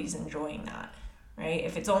nobody's enjoying that, right?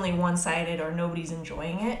 If it's only one-sided or nobody's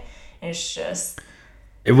enjoying it, it's just,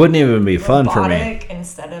 it wouldn't even be fun for me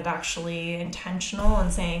instead of actually intentional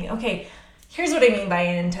and saying, okay, here's what I mean by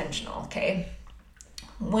intentional. Okay,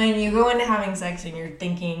 when you go into having sex and you're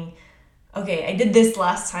thinking, okay, I did this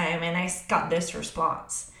last time and I got this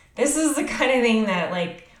response. This is the kind of thing that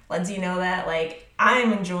like lets you know that like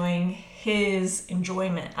I'm enjoying his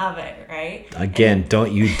enjoyment of it, right? Again,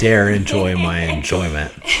 don't you dare enjoy my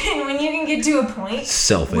enjoyment. And when you can get to a point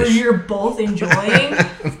selfish where you're both enjoying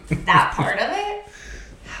that part of it,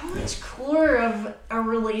 how much cooler of a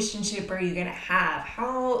relationship are you gonna have?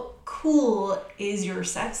 How cool is your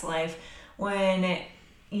sex life when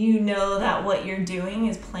you know that what you're doing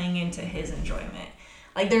is playing into his enjoyment?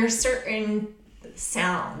 Like, there are certain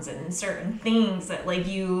sounds and certain things that like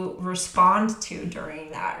you respond to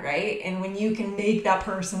during that, right? And when you can make that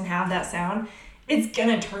person have that sound, it's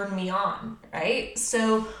gonna turn me on, right?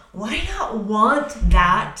 So why not want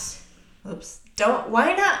that?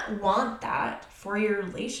 Why not want that for your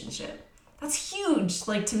relationship? That's huge.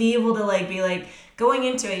 Like, to be able to like be like going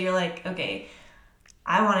into it, you're like, okay,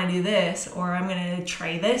 I want to do this, or I'm going to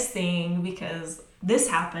try this thing because this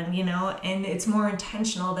happened, you know, and it's more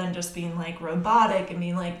intentional than just being like robotic and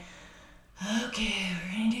being like, okay,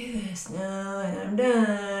 we're going to do this now and I'm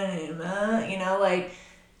done, you know, like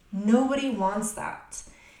nobody wants that.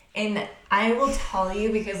 And I will tell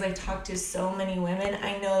you, because I've talked to so many women,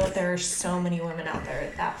 I know that there are so many women out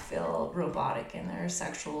there that feel robotic in their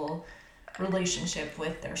sexual relationship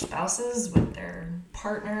with their spouses, with their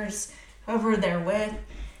partners, whoever they're with.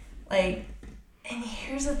 Like, and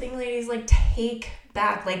here's the thing, ladies, like, take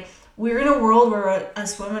back. Like, we're in a world where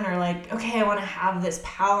us women are like, okay, I want to have this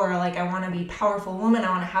power. Like, I want to be a powerful woman. I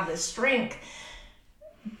want to have this strength.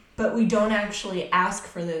 But we don't actually ask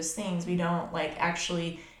for those things. We don't, like,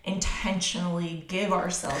 actually intentionally give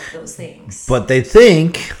ourselves those things. But they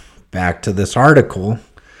think, back to this article,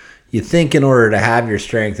 you think in order to have your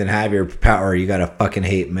strength and have your power, you got to fucking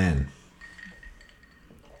hate men.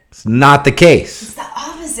 It's not the case. It's the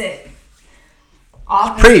opposite.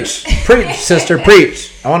 Preach, sister,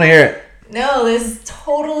 preach. I want to hear it. No, this is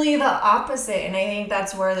totally the opposite. And I think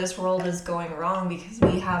that's where this world is going wrong, because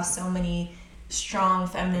we have so many strong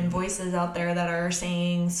feminine voices out there that are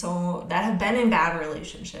saying, so that have been in bad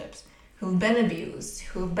relationships, who've been abused,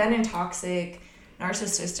 who've been in toxic,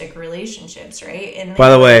 narcissistic relationships, right? And by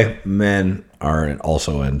the way, men are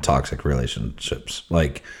also in toxic relationships.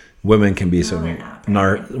 Like, women can be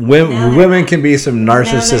women can be some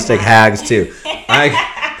narcissistic hags too.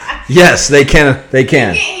 Yes, they can. They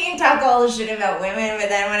can. You can talk all the shit about women, but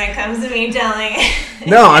then when it comes to me telling,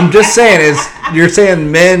 no, I'm just saying you're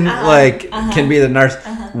saying men can be the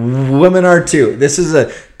women are too. This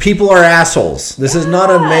is people are assholes. This is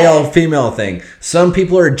not a male female thing. Some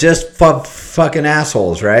people are just fucking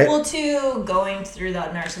assholes, right? Well, too, going through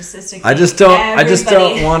that narcissistic thing, I just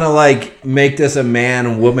don't want to like make this a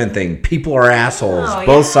man woman thing. People are assholes,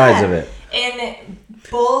 both sides of it. And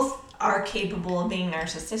both are capable of being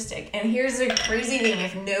narcissistic. And here's the crazy thing,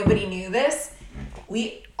 if nobody knew this,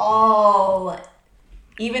 we all,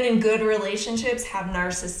 even in good relationships, have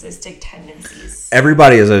narcissistic tendencies.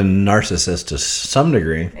 Everybody is a narcissist to some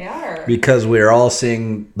degree. They are. Because we're all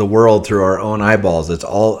seeing the world through our own eyeballs. It's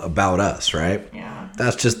all about us, right? Yeah.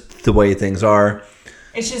 That's just the way things are.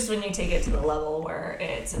 It's just when you take it to the level where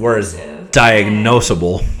it's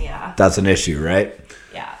diagnosable. Yeah. That's an issue, right?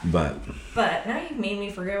 Yeah. But now you've made me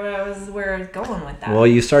forget where I was going with that. Well,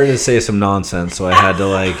 you started to say some nonsense, so I had to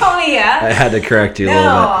I had to correct you a little bit.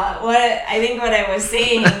 What I was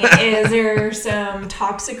saying is there are some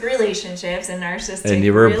toxic relationships and narcissistic and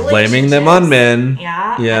you were blaming them on men.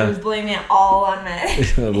 Yeah. I was blaming it all on men.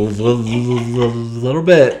 a little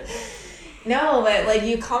bit. No, but like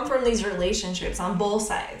you come from these relationships on both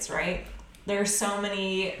sides, right? There's so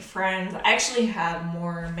many friends. I actually have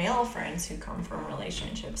more male friends who come from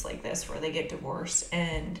relationships like this where they get divorced,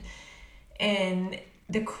 and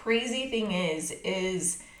the crazy thing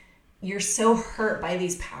is you're so hurt by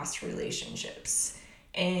these past relationships,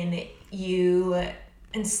 and you,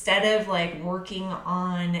 instead of like working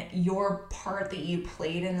on your part that you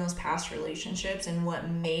played in those past relationships and what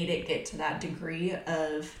made it get to that degree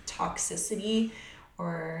of toxicity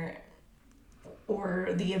or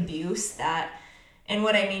the abuse and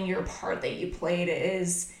what I mean your part that you played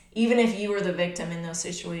is, even if you were the victim in those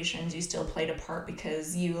situations, you still played a part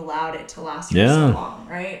because you allowed it to last for so long,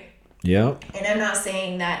 right? Yeah. And I'm not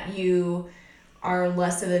saying that you are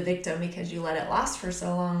less of a victim because you let it last for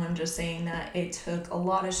so long. I'm just saying that it took a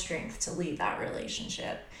lot of strength to leave that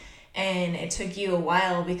relationship. And it took you a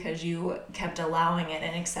while because you kept allowing it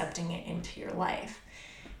and accepting it into your life.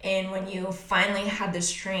 And when you finally had the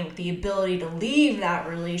strength, the ability to leave that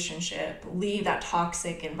relationship, leave that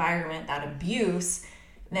toxic environment, that abuse,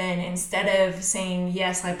 then instead of saying,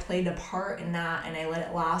 yes, I played a part in that and I let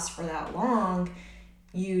it last for that long,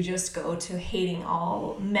 you just go to hating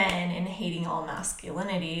all men and hating all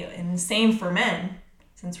masculinity. And same for men,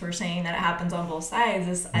 since we're saying that it happens on both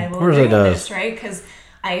sides. I will agree with this, right? Because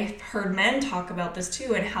I've heard men talk about this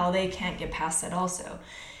too and how they can't get past it also.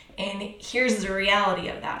 And here's the reality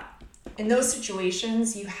of that. In those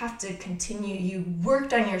situations, you have to continue. You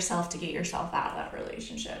worked on yourself to get yourself out of that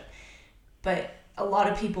relationship. But a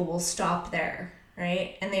lot of people will stop there,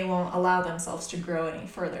 right? And they won't allow themselves to grow any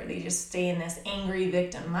further. They just stay in this angry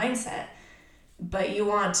victim mindset. But you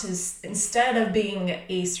want to, instead of being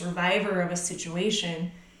a survivor of a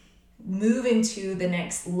situation, move into the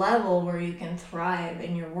next level where you can thrive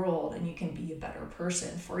in your world and you can be a better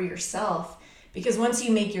person for yourself. Because once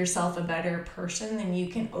you make yourself a better person, then you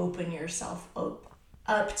can open yourself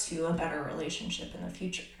up to a better relationship in the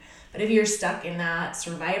future. But if you're stuck in that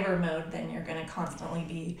survivor mode, then you're going to constantly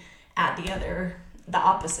be at the other the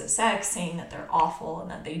opposite sex, saying that they're awful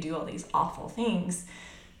and that they do all these awful things.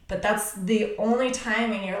 But that's the only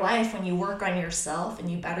time in your life when you work on yourself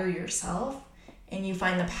and you better yourself and you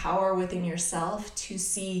find the power within yourself to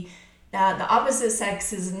see that the opposite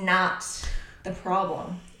sex is not the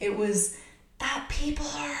problem. It was that people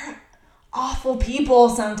are awful people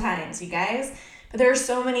sometimes, you guys. But there are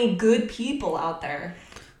so many good people out there.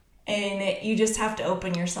 And you just have to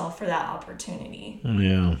open yourself for that opportunity.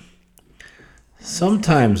 Yeah.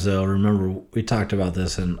 Sometimes, though, remember, we talked about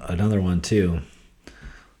this in another one, too.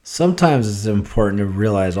 Sometimes it's important to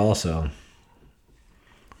realize also, I'm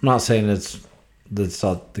not saying that's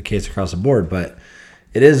not the case across the board, but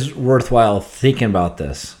it is worthwhile thinking about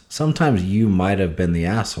this. Sometimes you might have been the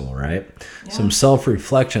asshole, right? Yeah. Some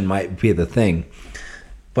self-reflection might be the thing.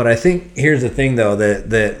 But I think here's the thing, though,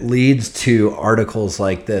 that leads to articles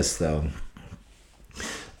like this, though.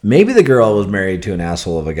 Maybe the girl was married to an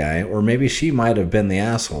asshole of a guy, or maybe she might have been the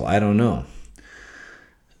asshole. I don't know.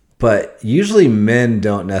 But usually men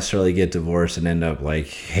don't necessarily get divorced and end up like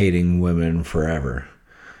hating women forever.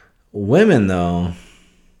 Women, though,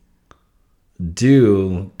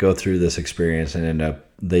 do go through this experience and end up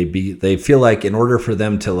they feel like in order for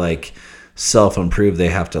them to like self-improve, they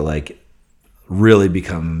have to like really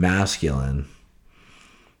become masculine.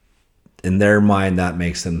 In their mind, that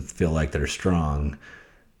makes them feel like they're strong.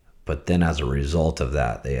 But then as a result of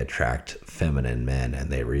that, they attract feminine men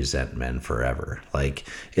and they resent men forever. Like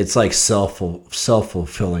it's like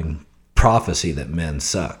self-fulfilling prophecy that men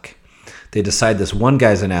suck. They decide this one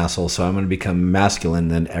guy's an asshole, so I'm going to become masculine.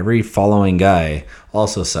 Then every following guy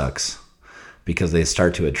also sucks because they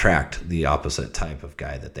start to attract the opposite type of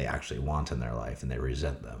guy that they actually want in their life and they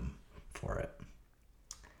resent them for it.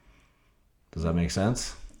 Does that make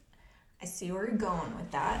sense? I see where you're going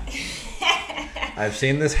with that. I've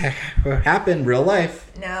seen this happen in real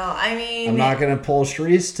life. No, I mean... I'm not going to pull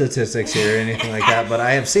street statistics here or anything like that, but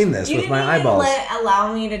I have seen this with my eyeballs. You didn't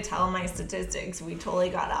allow me to tell my statistics. We totally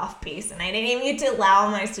got off base, and I didn't even get to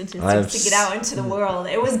allow my statistics to get out into the world.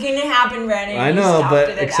 It was going to happen, Brandon. I know,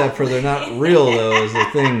 but except for they're not real, though, is the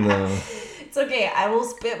thing, though. It's okay. I will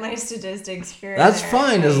spit my statistics here. That's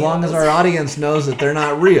fine as long as our audience knows that they're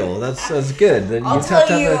not real. That's good. Then I'll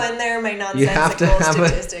tell you when they're my nonsensical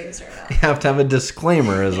statistics or not. You have to have a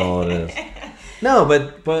disclaimer is all it is. No,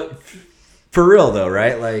 but for real though,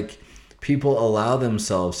 right? Like people allow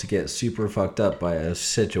themselves to get super fucked up by a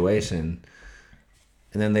situation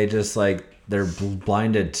and then they just like they're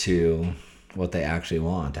blinded to what they actually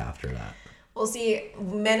want after that. Well, see,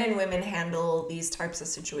 men and women handle these types of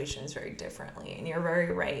situations very differently. And you're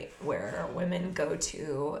very right where women go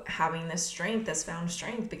to having this strength, this found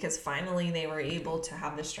strength, because finally they were able to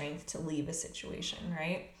have the strength to leave a situation,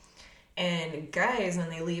 right? And guys, when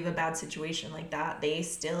they leave a bad situation like that, they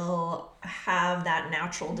still have that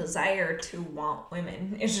natural desire to want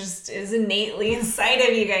women. It just is innately inside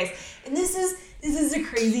of you guys. And this is a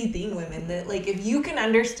crazy thing, women, that like if you can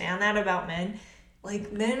understand that about men,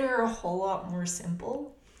 like, men are a whole lot more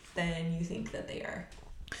simple than you think that they are.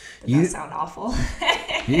 That sound awful.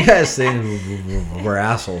 You guys think we're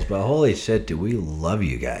assholes, but holy shit, do we love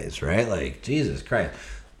you guys, right? Like, Jesus Christ.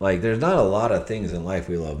 Like, there's not a lot of things in life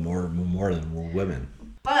we love more than women.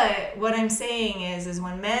 But what I'm saying is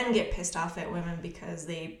when men get pissed off at women because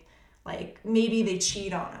they, like, maybe they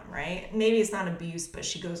cheat on them, right? Maybe it's not abuse, but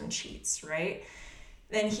she goes and cheats, right?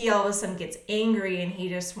 Then he all of a sudden gets angry and he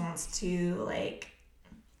just wants to, like,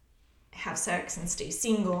 have sex and stay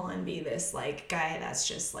single and be this like guy that's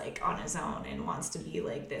just like on his own and wants to be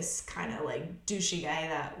like this kind of like douchey guy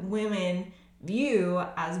that women view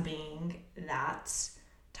as being that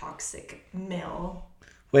toxic male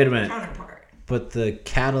Wait a minute. counterpart. But the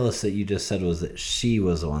catalyst that you just said was that she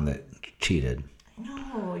was the one that cheated.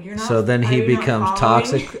 No, you're not. So then he becomes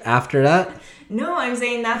toxic after that? No, I'm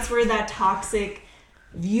saying that's where that toxic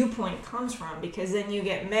viewpoint comes from, because then you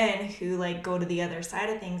get men who like go to the other side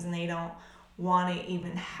of things and they don't want to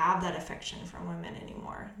even have that affection from women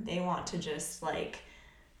anymore. They want to just like,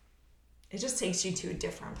 it just takes you to a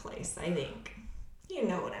different place. I think you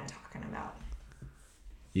know what I'm talking about.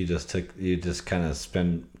 You just kind of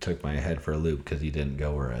took my head for a loop because you didn't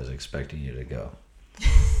go where I was expecting you to go.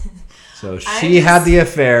 So she had the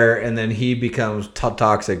affair, and then he becomes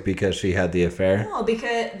toxic because she had the affair? No,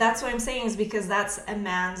 because that's what I'm saying is because that's a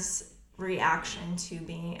man's reaction to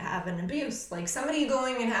having abuse. Like somebody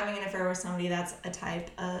going and having an affair with somebody, that's a type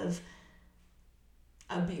of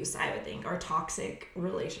abuse, I would think, or toxic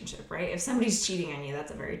relationship, right? If somebody's cheating on you,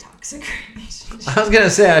 that's a very toxic relationship. I was gonna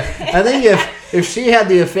say, I think if she had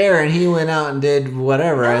the affair and he went out and did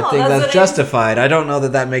whatever, I think that's justified. I don't know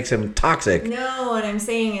that makes him toxic. No, what I'm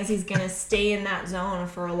saying is he's gonna stay in that zone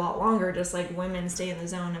for a lot longer, just like women stay in the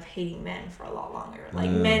zone of hating men for a lot longer. Like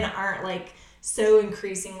men aren't like so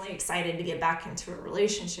increasingly excited to get back into a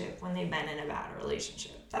relationship when they've been in a bad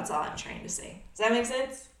relationship. That's all I'm trying to say. Does that make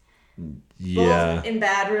sense? Yeah. Both in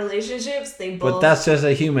bad relationships, they both. But that's just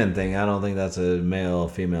a human thing. I don't think that's a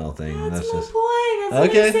male-female thing. That's my just... point.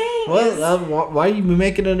 That's what I'm saying. Well, why are you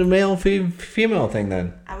making it a male-female thing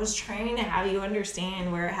then? I was trying to have you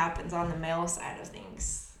understand where it happens on the male side of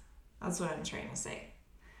things. That's what I'm trying to say.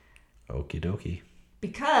 Okie dokie.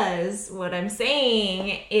 Because what I'm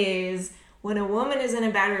saying is when a woman is in a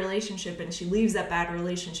bad relationship and she leaves that bad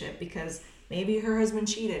relationship because maybe her husband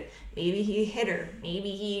cheated, maybe he hit her, maybe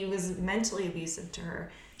he was mentally abusive to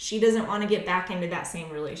her, she doesn't want to get back into that same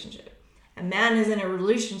relationship. A man is in a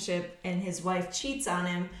relationship and his wife cheats on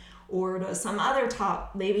him or does some other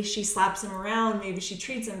maybe she slaps him around, maybe she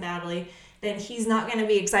treats him badly, then he's not going to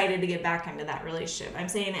be excited to get back into that relationship. I'm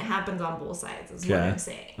saying it happens on both sides is what I'm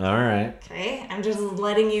saying. All right. Okay? I'm just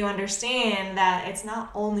letting you understand that it's not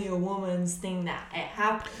only a woman's thing that it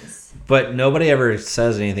happens. But nobody ever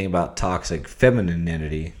says anything about toxic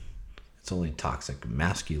femininity. It's only toxic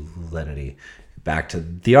masculinity. Back to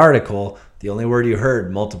the article, the only word you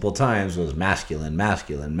heard multiple times was masculine,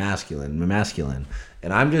 masculine, masculine, masculine.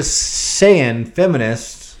 And I'm just saying,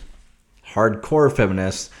 feminists, hardcore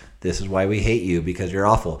feminists, this is why we hate you, because you're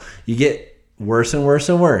awful. You get worse and worse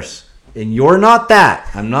and worse. And you're not that.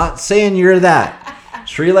 I'm not saying you're that.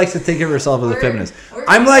 Shree likes to think of herself as a feminist.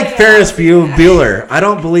 I'm like Ferris Bueller. I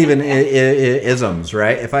don't believe in isms,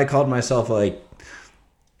 right? If I called myself like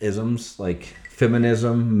isms, like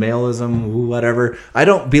feminism, maleism, whatever, I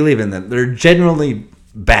don't believe in them. They're generally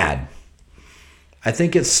bad. I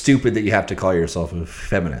think it's stupid that you have to call yourself a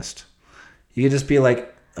feminist. You could just be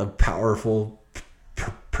like a powerful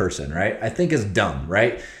person, right? I think it's dumb,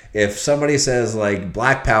 right? If somebody says like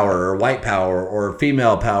black power or white power or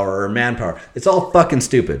female power or man power, it's all fucking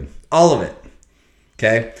stupid. All of it.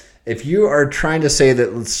 Okay? If you are trying to say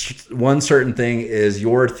that one certain thing is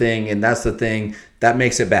your thing and that's the thing, that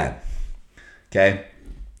makes it bad. Okay?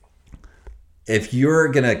 If you're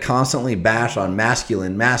going to constantly bash on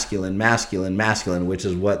masculine, masculine, masculine, masculine, which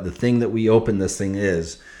is what the thing that we open this thing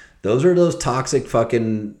is, those are those toxic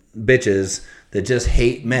fucking bitches that just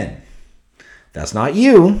hate men. That's not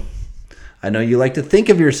you. I know you like to think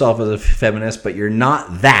of yourself as a feminist, but you're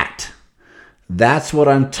not that. That's what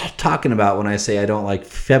I'm talking about when I say I don't like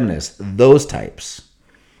feminists. Those types.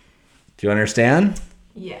 Do you understand?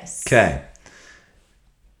 Yes. Okay.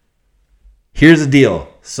 Here's the deal.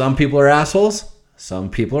 Some people are assholes. Some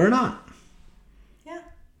people are not. Yeah.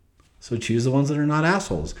 So choose the ones that are not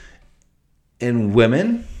assholes. And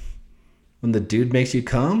women, when the dude makes you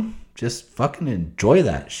come, just fucking enjoy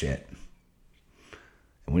that shit.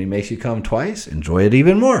 And when he makes you come twice, enjoy it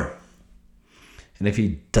even more. And if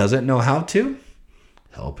he doesn't know how to,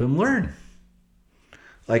 help him learn.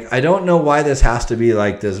 Like, I don't know why this has to be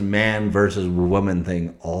like this man versus woman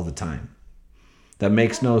thing all the time. That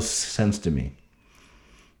makes no sense to me.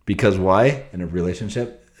 Because why? In a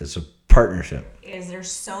relationship, it's a partnership.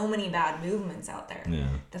 There's so many bad movements out there. Yeah.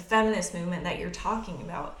 The feminist movement that you're talking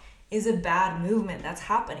about is a bad movement that's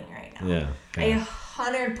happening right now. Yeah. I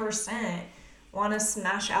 100% want to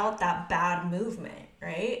smash out that bad movement,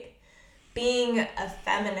 right? Being a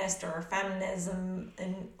feminist or feminism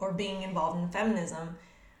or being involved in feminism,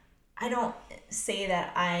 I don't say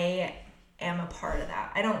that I am a part of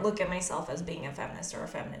that. I don't look at myself as being a feminist or a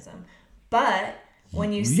feminism. But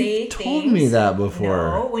when you say things... You told me that before.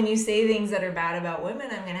 No, when you say things that are bad about women,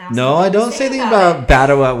 I'm going to have No, I don't say things bad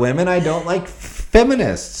about women. I don't like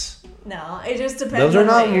feminists. No, it just depends. Those are on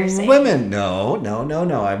not what you're saying. women. No.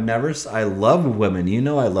 I love women. You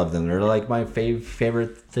know I love them. They're like my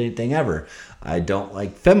favorite thing ever. I don't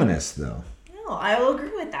like feminists, though. No, I will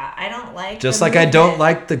agree with that. I don't like... Just like I don't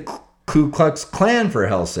like the Ku Klux Klan, for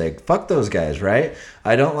hell's sake. Fuck those guys, right?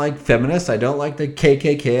 I don't like feminists. I don't like the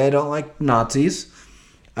KKK. I don't like Nazis.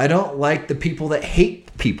 I don't like the people that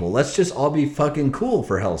hate people. Let's just all be fucking cool,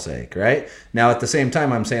 for hell's sake, right? Now, at the same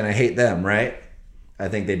time, I'm saying I hate them, right? I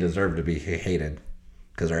think they deserve to be hated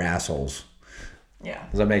because they're assholes. Yeah.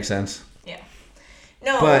 Does that make sense? Yeah.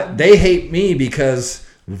 No. But they hate me because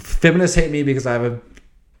feminists hate me because I have a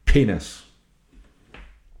penis.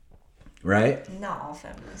 Right? Not all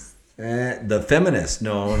feminists. The feminists.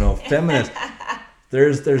 No, feminists.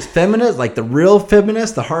 There's feminists, like the real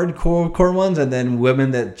feminists, the hardcore core ones, and then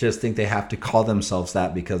women that just think they have to call themselves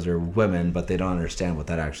that because they're women, but they don't understand what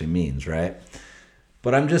that actually means, right?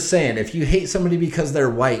 But I'm just saying, if you hate somebody because they're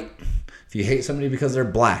white, if you hate somebody because they're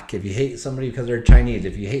black, if you hate somebody because they're Chinese,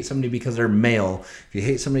 if you hate somebody because they're male, if you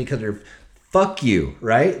hate somebody because they're... Fuck you,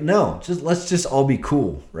 right? No, let's just all be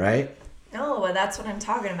cool, right? No, but that's what I'm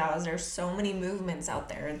talking about, is there's so many movements out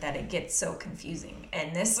there that it gets so confusing.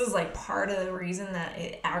 And this is like part of the reason that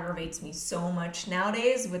it aggravates me so much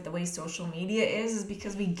nowadays with the way social media is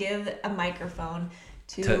because we give a microphone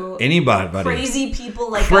to anybody, crazy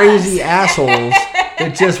people like crazy us. Assholes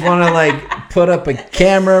that just want to like put up a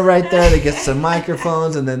camera right there that gets some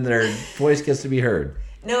microphones and then their voice gets to be heard.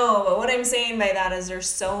 No, but what I'm saying by that is there's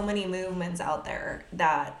so many movements out there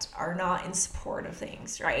that are not in support of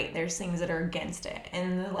things, right? There's things that are against it.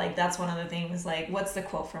 And like that's one of the things, like what's the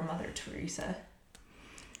quote from Mother Teresa?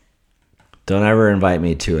 Don't ever invite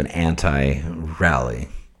me to an anti-rally.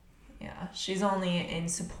 Yeah, she's only in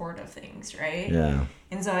support of things, right? Yeah.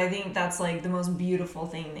 And so I think that's like the most beautiful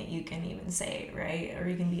thing that you can even say, right? Or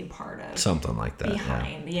you can be a part of. Something like that.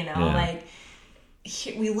 Behind, you know, like...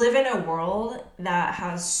 We live in a world that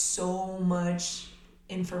has so much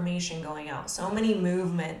information going out, so many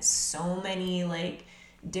movements, so many like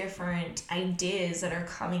different ideas that are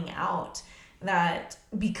coming out that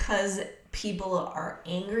because people are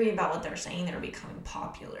angry about what they're saying, they're becoming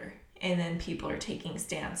popular. And then people are taking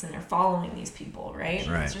stance and they're following these people, right?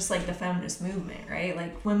 It's just like the feminist movement, right?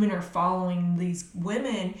 Like women are following these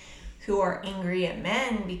women who are angry at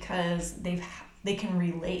men because they can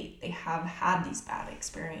relate. They have had these bad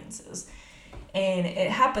experiences. And it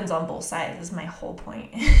happens on both sides, is my whole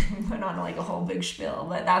point. We went on like a whole big spiel,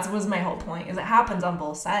 but that was my whole point, is it happens on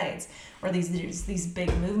both sides, where there's these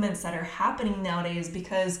big movements that are happening nowadays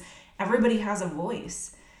because everybody has a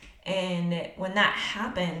voice. And when that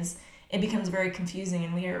happens, it becomes very confusing,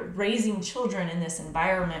 and we are raising children in this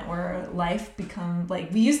environment where life becomes,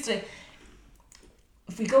 like, we used to,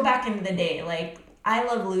 if we go back into the day, like, I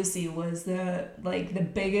Love Lucy was the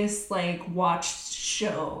biggest like watched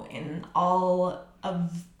show in all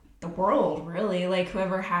of the world, really. Like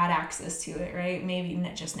whoever had access to it, right? Maybe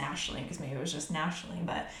not just nationally, because maybe it was just nationally.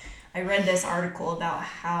 But I read this article about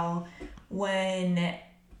how when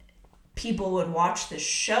people would watch the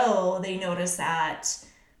show, they noticed that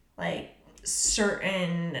like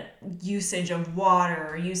certain usage of water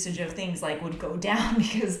or usage of things like would go down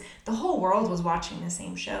because the whole world was watching the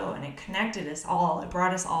same show, and it connected us all. It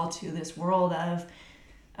brought us all to this world of,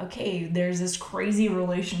 okay, there's this crazy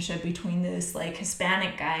relationship between this like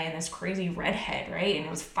Hispanic guy and this crazy redhead, right? And it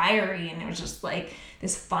was fiery, and it was just like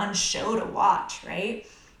this fun show to watch, right?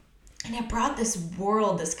 And it brought this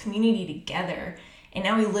world, this community together. And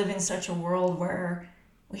now we live in such a world where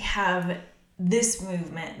we have this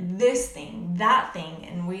movement, this thing, that thing,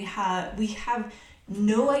 and we have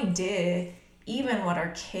no idea even what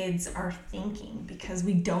our kids are thinking, because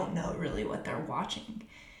we don't know really what they're watching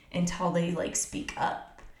until they like speak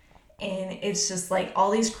up. And it's just like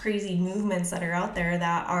all these crazy movements that are out there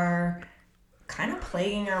that are kind of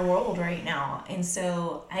plaguing our world right now. And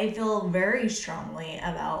so I feel very strongly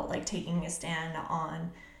about like taking a stand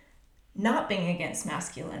on not being against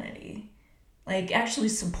masculinity, like actually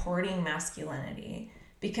supporting masculinity,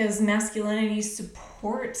 because masculinity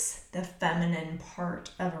supports the feminine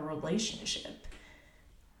part of a relationship,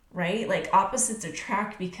 right? Like opposites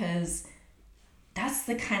attract, because that's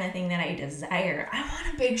the kind of thing that I desire. I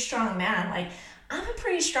want a big, strong man. Like I'm a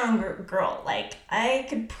pretty strong girl. Like I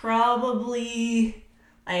could probably,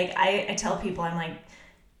 like I tell people, I'm like,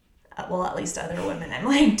 well, at least other women, I'm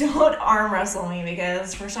like, don't arm wrestle me,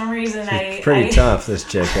 because for some reason She's pretty tough, this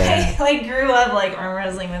chick. I like grew up like arm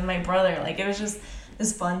wrestling with my brother. Like it was just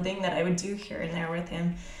this fun thing that I would do here and there with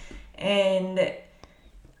him. And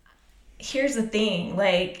here's the thing,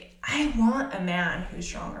 like I want a man who's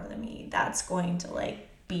stronger than me. That's going to like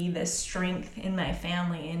be the strength in my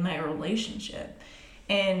family, in my relationship.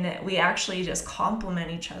 And we actually just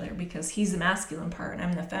complement each other, because he's the masculine part and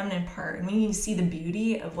I'm the feminine part. And when you see the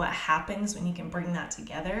beauty of what happens when you can bring that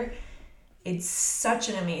together, it's such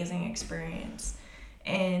an amazing experience.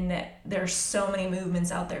 And there's so many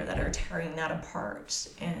movements out there that are tearing that apart.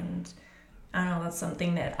 And I don't know, that's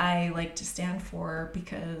something that I like to stand for,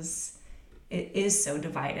 because it is so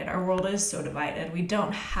divided. Our world is so divided. We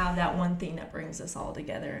don't have that one thing that brings us all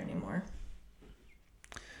together anymore.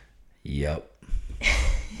 Yep.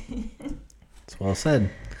 It's well said.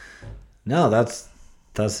 No, that's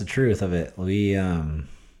the truth of it. We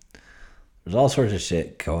there's all sorts of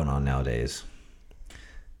shit going on nowadays.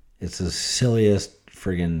 It's the silliest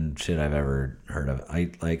friggin' shit I've ever heard of.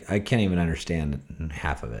 I can't even understand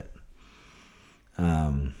half of it.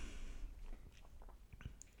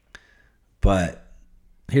 But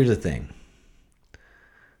here's the thing.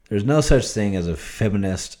 There's no such thing as a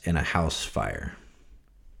feminist in a house fire.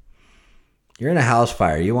 You're in a house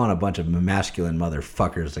fire. You want a bunch of masculine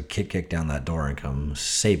motherfuckers to kick down that door and come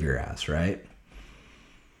save your ass, right?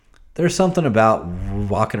 There's something about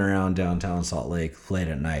walking around downtown Salt Lake late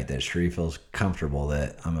at night that sure feels comfortable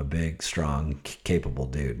that I'm a big, strong, capable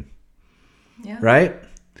dude. Yeah. Right?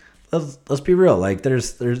 Let's be real. Like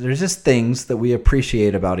there's just things that we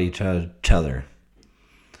appreciate about each other.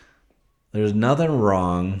 There's nothing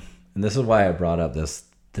wrong, and this is why I brought up this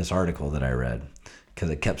article that I read, because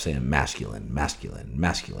it kept saying masculine, masculine,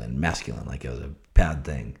 masculine, masculine, like it was a bad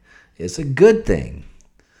thing. It's a good thing.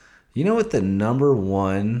 You know what the number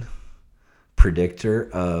one predictor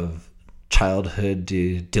of childhood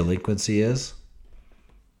delinquency is?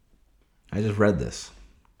 I just read this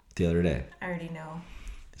the other day. I already know.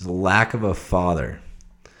 It's a lack of a father.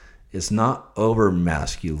 It's not over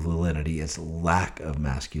masculinity, it's lack of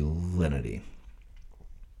masculinity.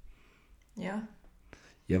 Yeah.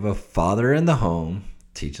 You have a father in the home,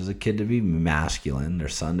 teaches a kid to be masculine, their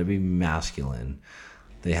son to be masculine.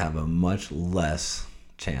 They have a much less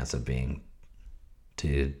chance of being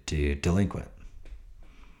delinquent.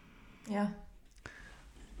 Yeah.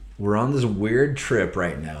 We're on this weird trip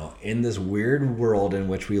right now, in this weird world in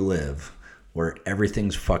which we live, where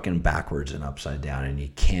everything's fucking backwards and upside down, and you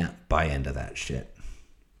can't buy into that shit.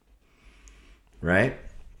 Right?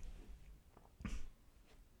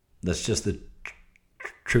 That's just the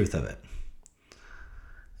truth of it.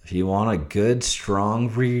 If you want a good, strong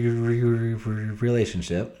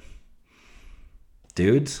relationship,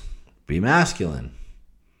 dudes, be masculine.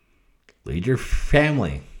 Lead your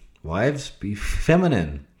family. Wives, be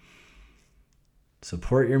feminine.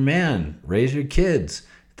 Support your man. Raise your kids.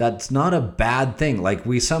 That's not a bad thing. Like,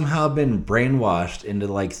 we somehow have been brainwashed into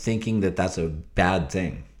like thinking that that's a bad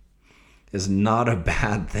thing. It's not a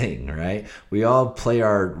bad thing, right? We all play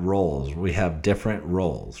our roles. We have different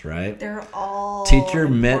roles, right? They're all teach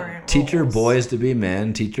your boys to be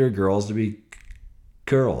men, teach your girls to be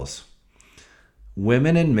girls.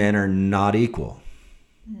 Women and men are not equal.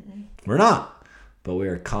 Mm-mm. We're not, but we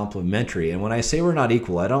are complementary. And when I say we're not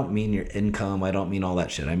equal, I don't mean your income. I don't mean all that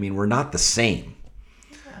shit. I mean, we're not the same.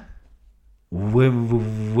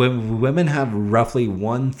 Women have roughly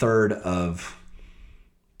 1/3 of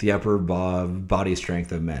the upper body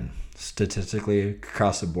strength of men. Statistically,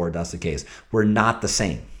 across the board, that's the case. We're not the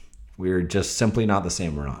same. We're just simply not the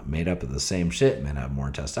same. We're not made up of the same shit. Men have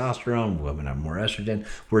more testosterone. Women have more estrogen.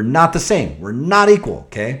 We're not the same. We're not equal,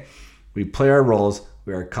 okay? We play our roles.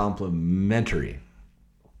 We are complementary.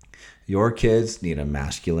 Your kids need a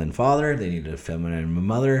masculine father. They need a feminine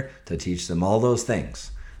mother to teach them all those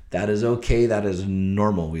things. That is okay. That is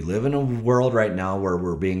normal. We live in a world right now where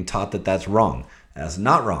we're being taught that that's wrong. That's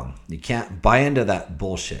not wrong. You can't buy into that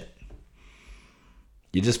bullshit.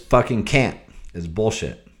 You just fucking can't. It's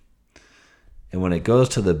bullshit. And when it goes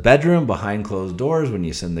to the bedroom behind closed doors, when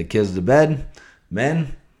you send the kids to bed,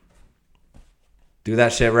 men, do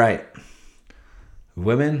that shit right.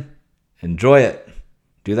 Women, enjoy it.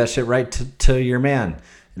 Do that shit right to your man.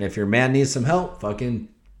 And if your man needs some help, fucking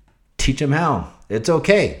teach him how. It's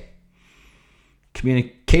okay.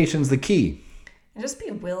 Communication's the key. And just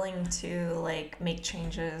be willing to like make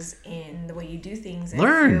changes in the way you do things.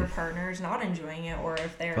 Learn. If your partner's not enjoying it, or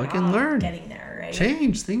if they're fucking not learn. Getting there, right?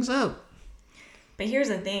 Change things up. But here's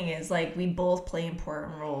the thing: is like we both play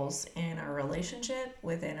important roles in our relationship,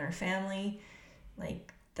 within our family.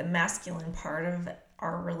 Like the masculine part of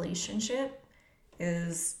our relationship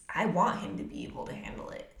is I want him to be able to handle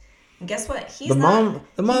it. And guess what?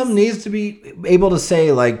 The mom needs to be able to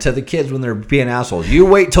say, like, to the kids when they're being assholes, you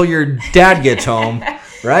wait till your dad gets home,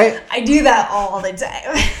 right? I do that all the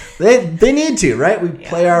time. They need to, right? We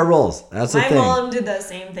play our roles. That's the thing. My mom did the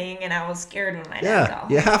same thing, and I was scared when my dad got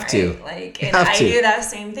home. You have to. Like, and I do that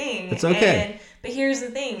same thing. It's okay. But here's the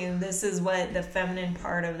thing, and this is what the feminine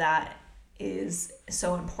part of that is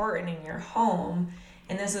so important in your home,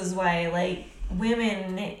 and this is why, like,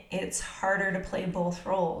 women, it's harder to play both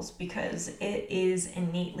roles because it is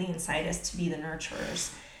innately inside us to be the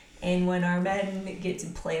nurturers. And when our men get to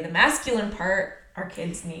play the masculine part, our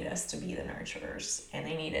kids need us to be the nurturers, and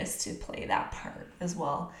they need us to play that part as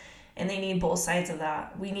well. And they need both sides of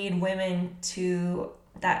that. We need women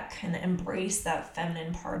that can embrace that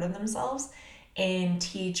feminine part of themselves and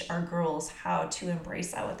teach our girls how to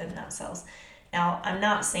embrace that within themselves. Now, I'm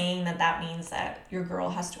not saying that means that your girl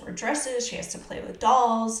has to wear dresses, she has to play with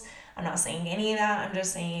dolls. I'm not saying any of that. I'm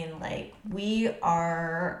just saying, like, we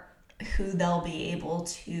are who they'll be able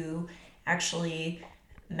to actually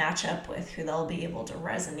match up with, who they'll be able to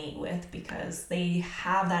resonate with, because they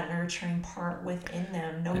have that nurturing part within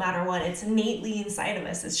them no matter what. It's innately inside of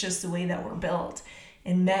us. It's just the way that we're built.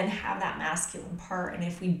 And men have that masculine part. And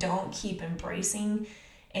if we don't keep embracing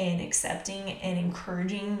and accepting and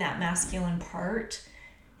encouraging that masculine part,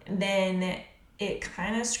 then it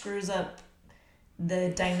kind of screws up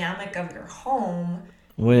the dynamic of your home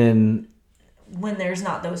when there's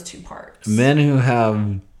not those two parts. Men who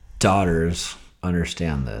have daughters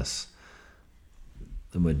understand this.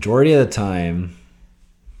 The majority of the time,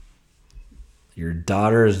 your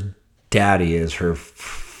daughter's daddy is her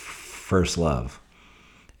first love.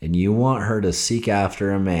 And you want her to seek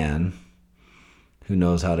after a man who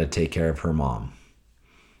knows how to take care of her mom.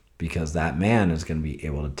 Because that man is going to be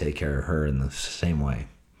able to take care of her in the same way.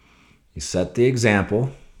 You set the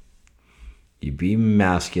example. You be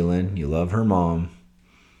masculine. You love her mom.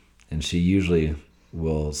 And she usually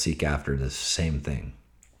will seek after the same thing.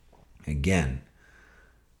 Again,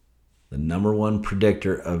 the number one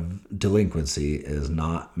predictor of delinquency is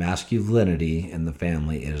not masculinity in the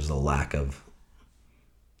family. It is the lack of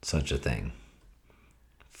such a thing.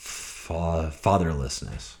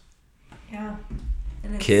 Fatherlessness. Yeah.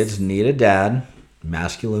 Kids need a dad.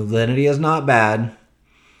 Masculinity is not bad.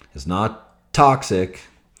 It's not toxic.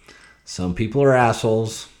 Some people are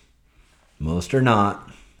assholes. Most are not.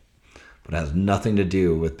 But it has nothing to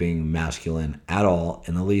do with being masculine at all,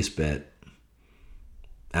 in the least bit.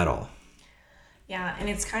 At all. Yeah, and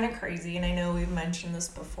it's kind of crazy, and I know we've mentioned this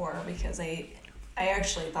before, because I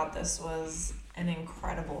actually thought this was an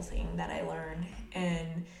incredible thing that I learned.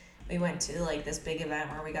 And we went to like this big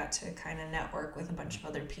event where we got to kind of network with a bunch of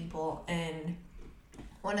other people, and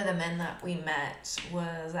one of the men that we met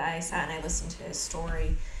I sat and I listened to his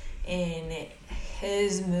story, and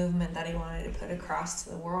his movement that he wanted to put across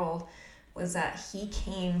to the world was that he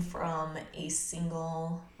came from a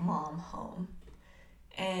single mom home,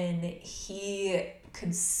 and he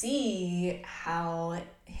could see how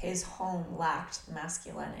his home lacked the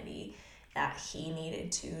masculinity that he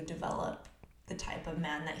needed to develop the type of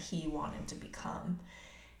man that he wanted to become.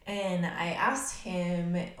 And I asked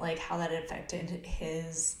him like how that affected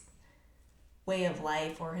his way of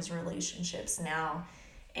life or his relationships now.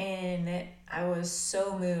 And I was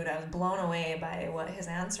so moved. I was blown away by what his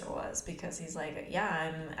answer was, because he's like,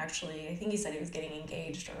 yeah, I think he said he was getting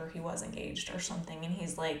engaged, or he was engaged or something. And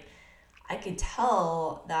he's like, I could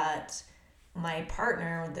tell that my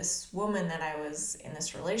partner, this woman that I was in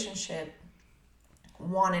this relationship,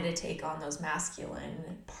 wanted to take on those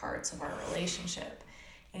masculine parts of our relationship.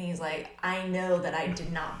 And he's like, I know that I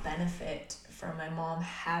did not benefit from my mom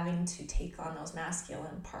having to take on those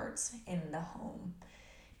masculine parts in the home.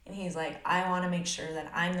 And he's like, I want to make sure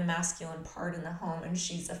that I'm the masculine part in the home and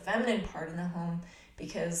she's the feminine part in the home,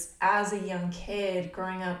 because as a young kid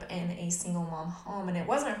growing up in a single mom home, and it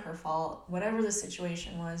wasn't her fault, whatever the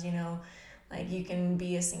situation was, like you can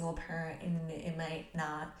be a single parent and it might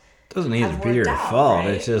not. Doesn't need to be your fault.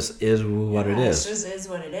 Right? It just is what it is. It just is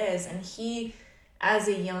what it is. And he, as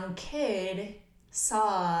a young kid,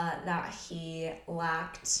 saw that he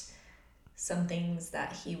lacked some things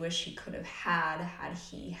that he wished he could have had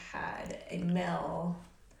he had a male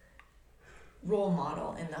role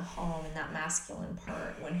model in the home, in that masculine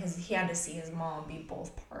part, when he had to see his mom be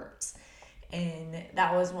both parts. And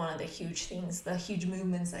that was one of the huge things, the huge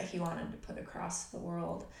movements that he wanted to put across the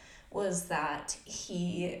world, was that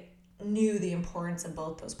he knew the importance of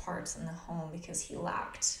both those parts in the home, because he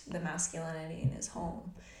lacked the masculinity in his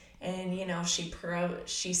home. And,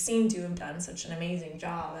 she seemed to have done such an amazing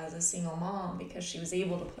job as a single mom, because she was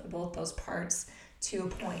able to put both those parts to a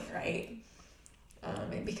point, right?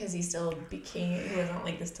 Because he wasn't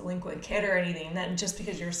like this delinquent kid or anything. That just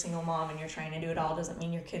because you're a single mom and you're trying to do it all doesn't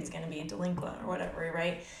mean your kid's going to be a delinquent or whatever,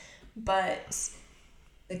 right? But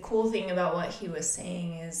the cool thing about what he was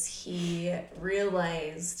saying is he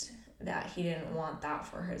realized that he didn't want that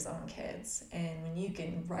for his own kids. And when you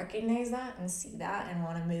can recognize that and see that and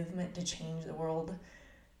want a movement to change the world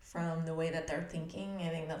from the way that they're thinking, I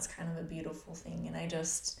think that's kind of a beautiful thing. And I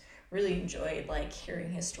just really enjoyed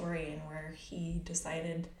hearing his story and where he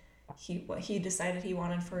decided what he decided he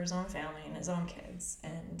wanted for his own family and his own kids.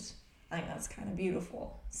 And I think that's kind of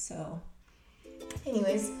beautiful. So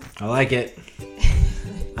anyways, I like it.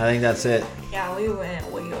 I think that's it. Yeah, we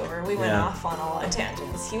went way over. We went off on a lot of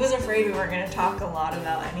tangents. He was afraid we weren't going to talk a lot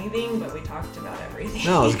about anything, but we talked about everything.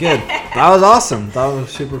 No, it was good. That was awesome. That was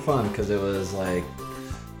super fun, because it was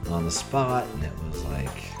on the spot, and it was we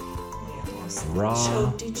almost raw.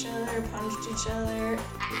 choked each other, punched each other.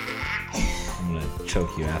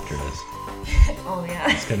 choke you after this. Oh,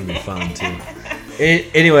 yeah. It's going to be fun, too.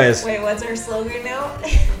 Anyways. Wait, what's our slogan now?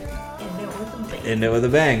 End it with a bang. End it with a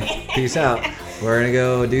bang. Peace out. We're going to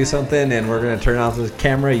go do something, and we're going to turn off the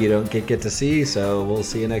camera you don't get to see, so we'll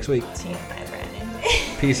see you next week. See you. Bye, Brandon.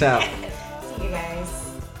 Peace out. See you guys.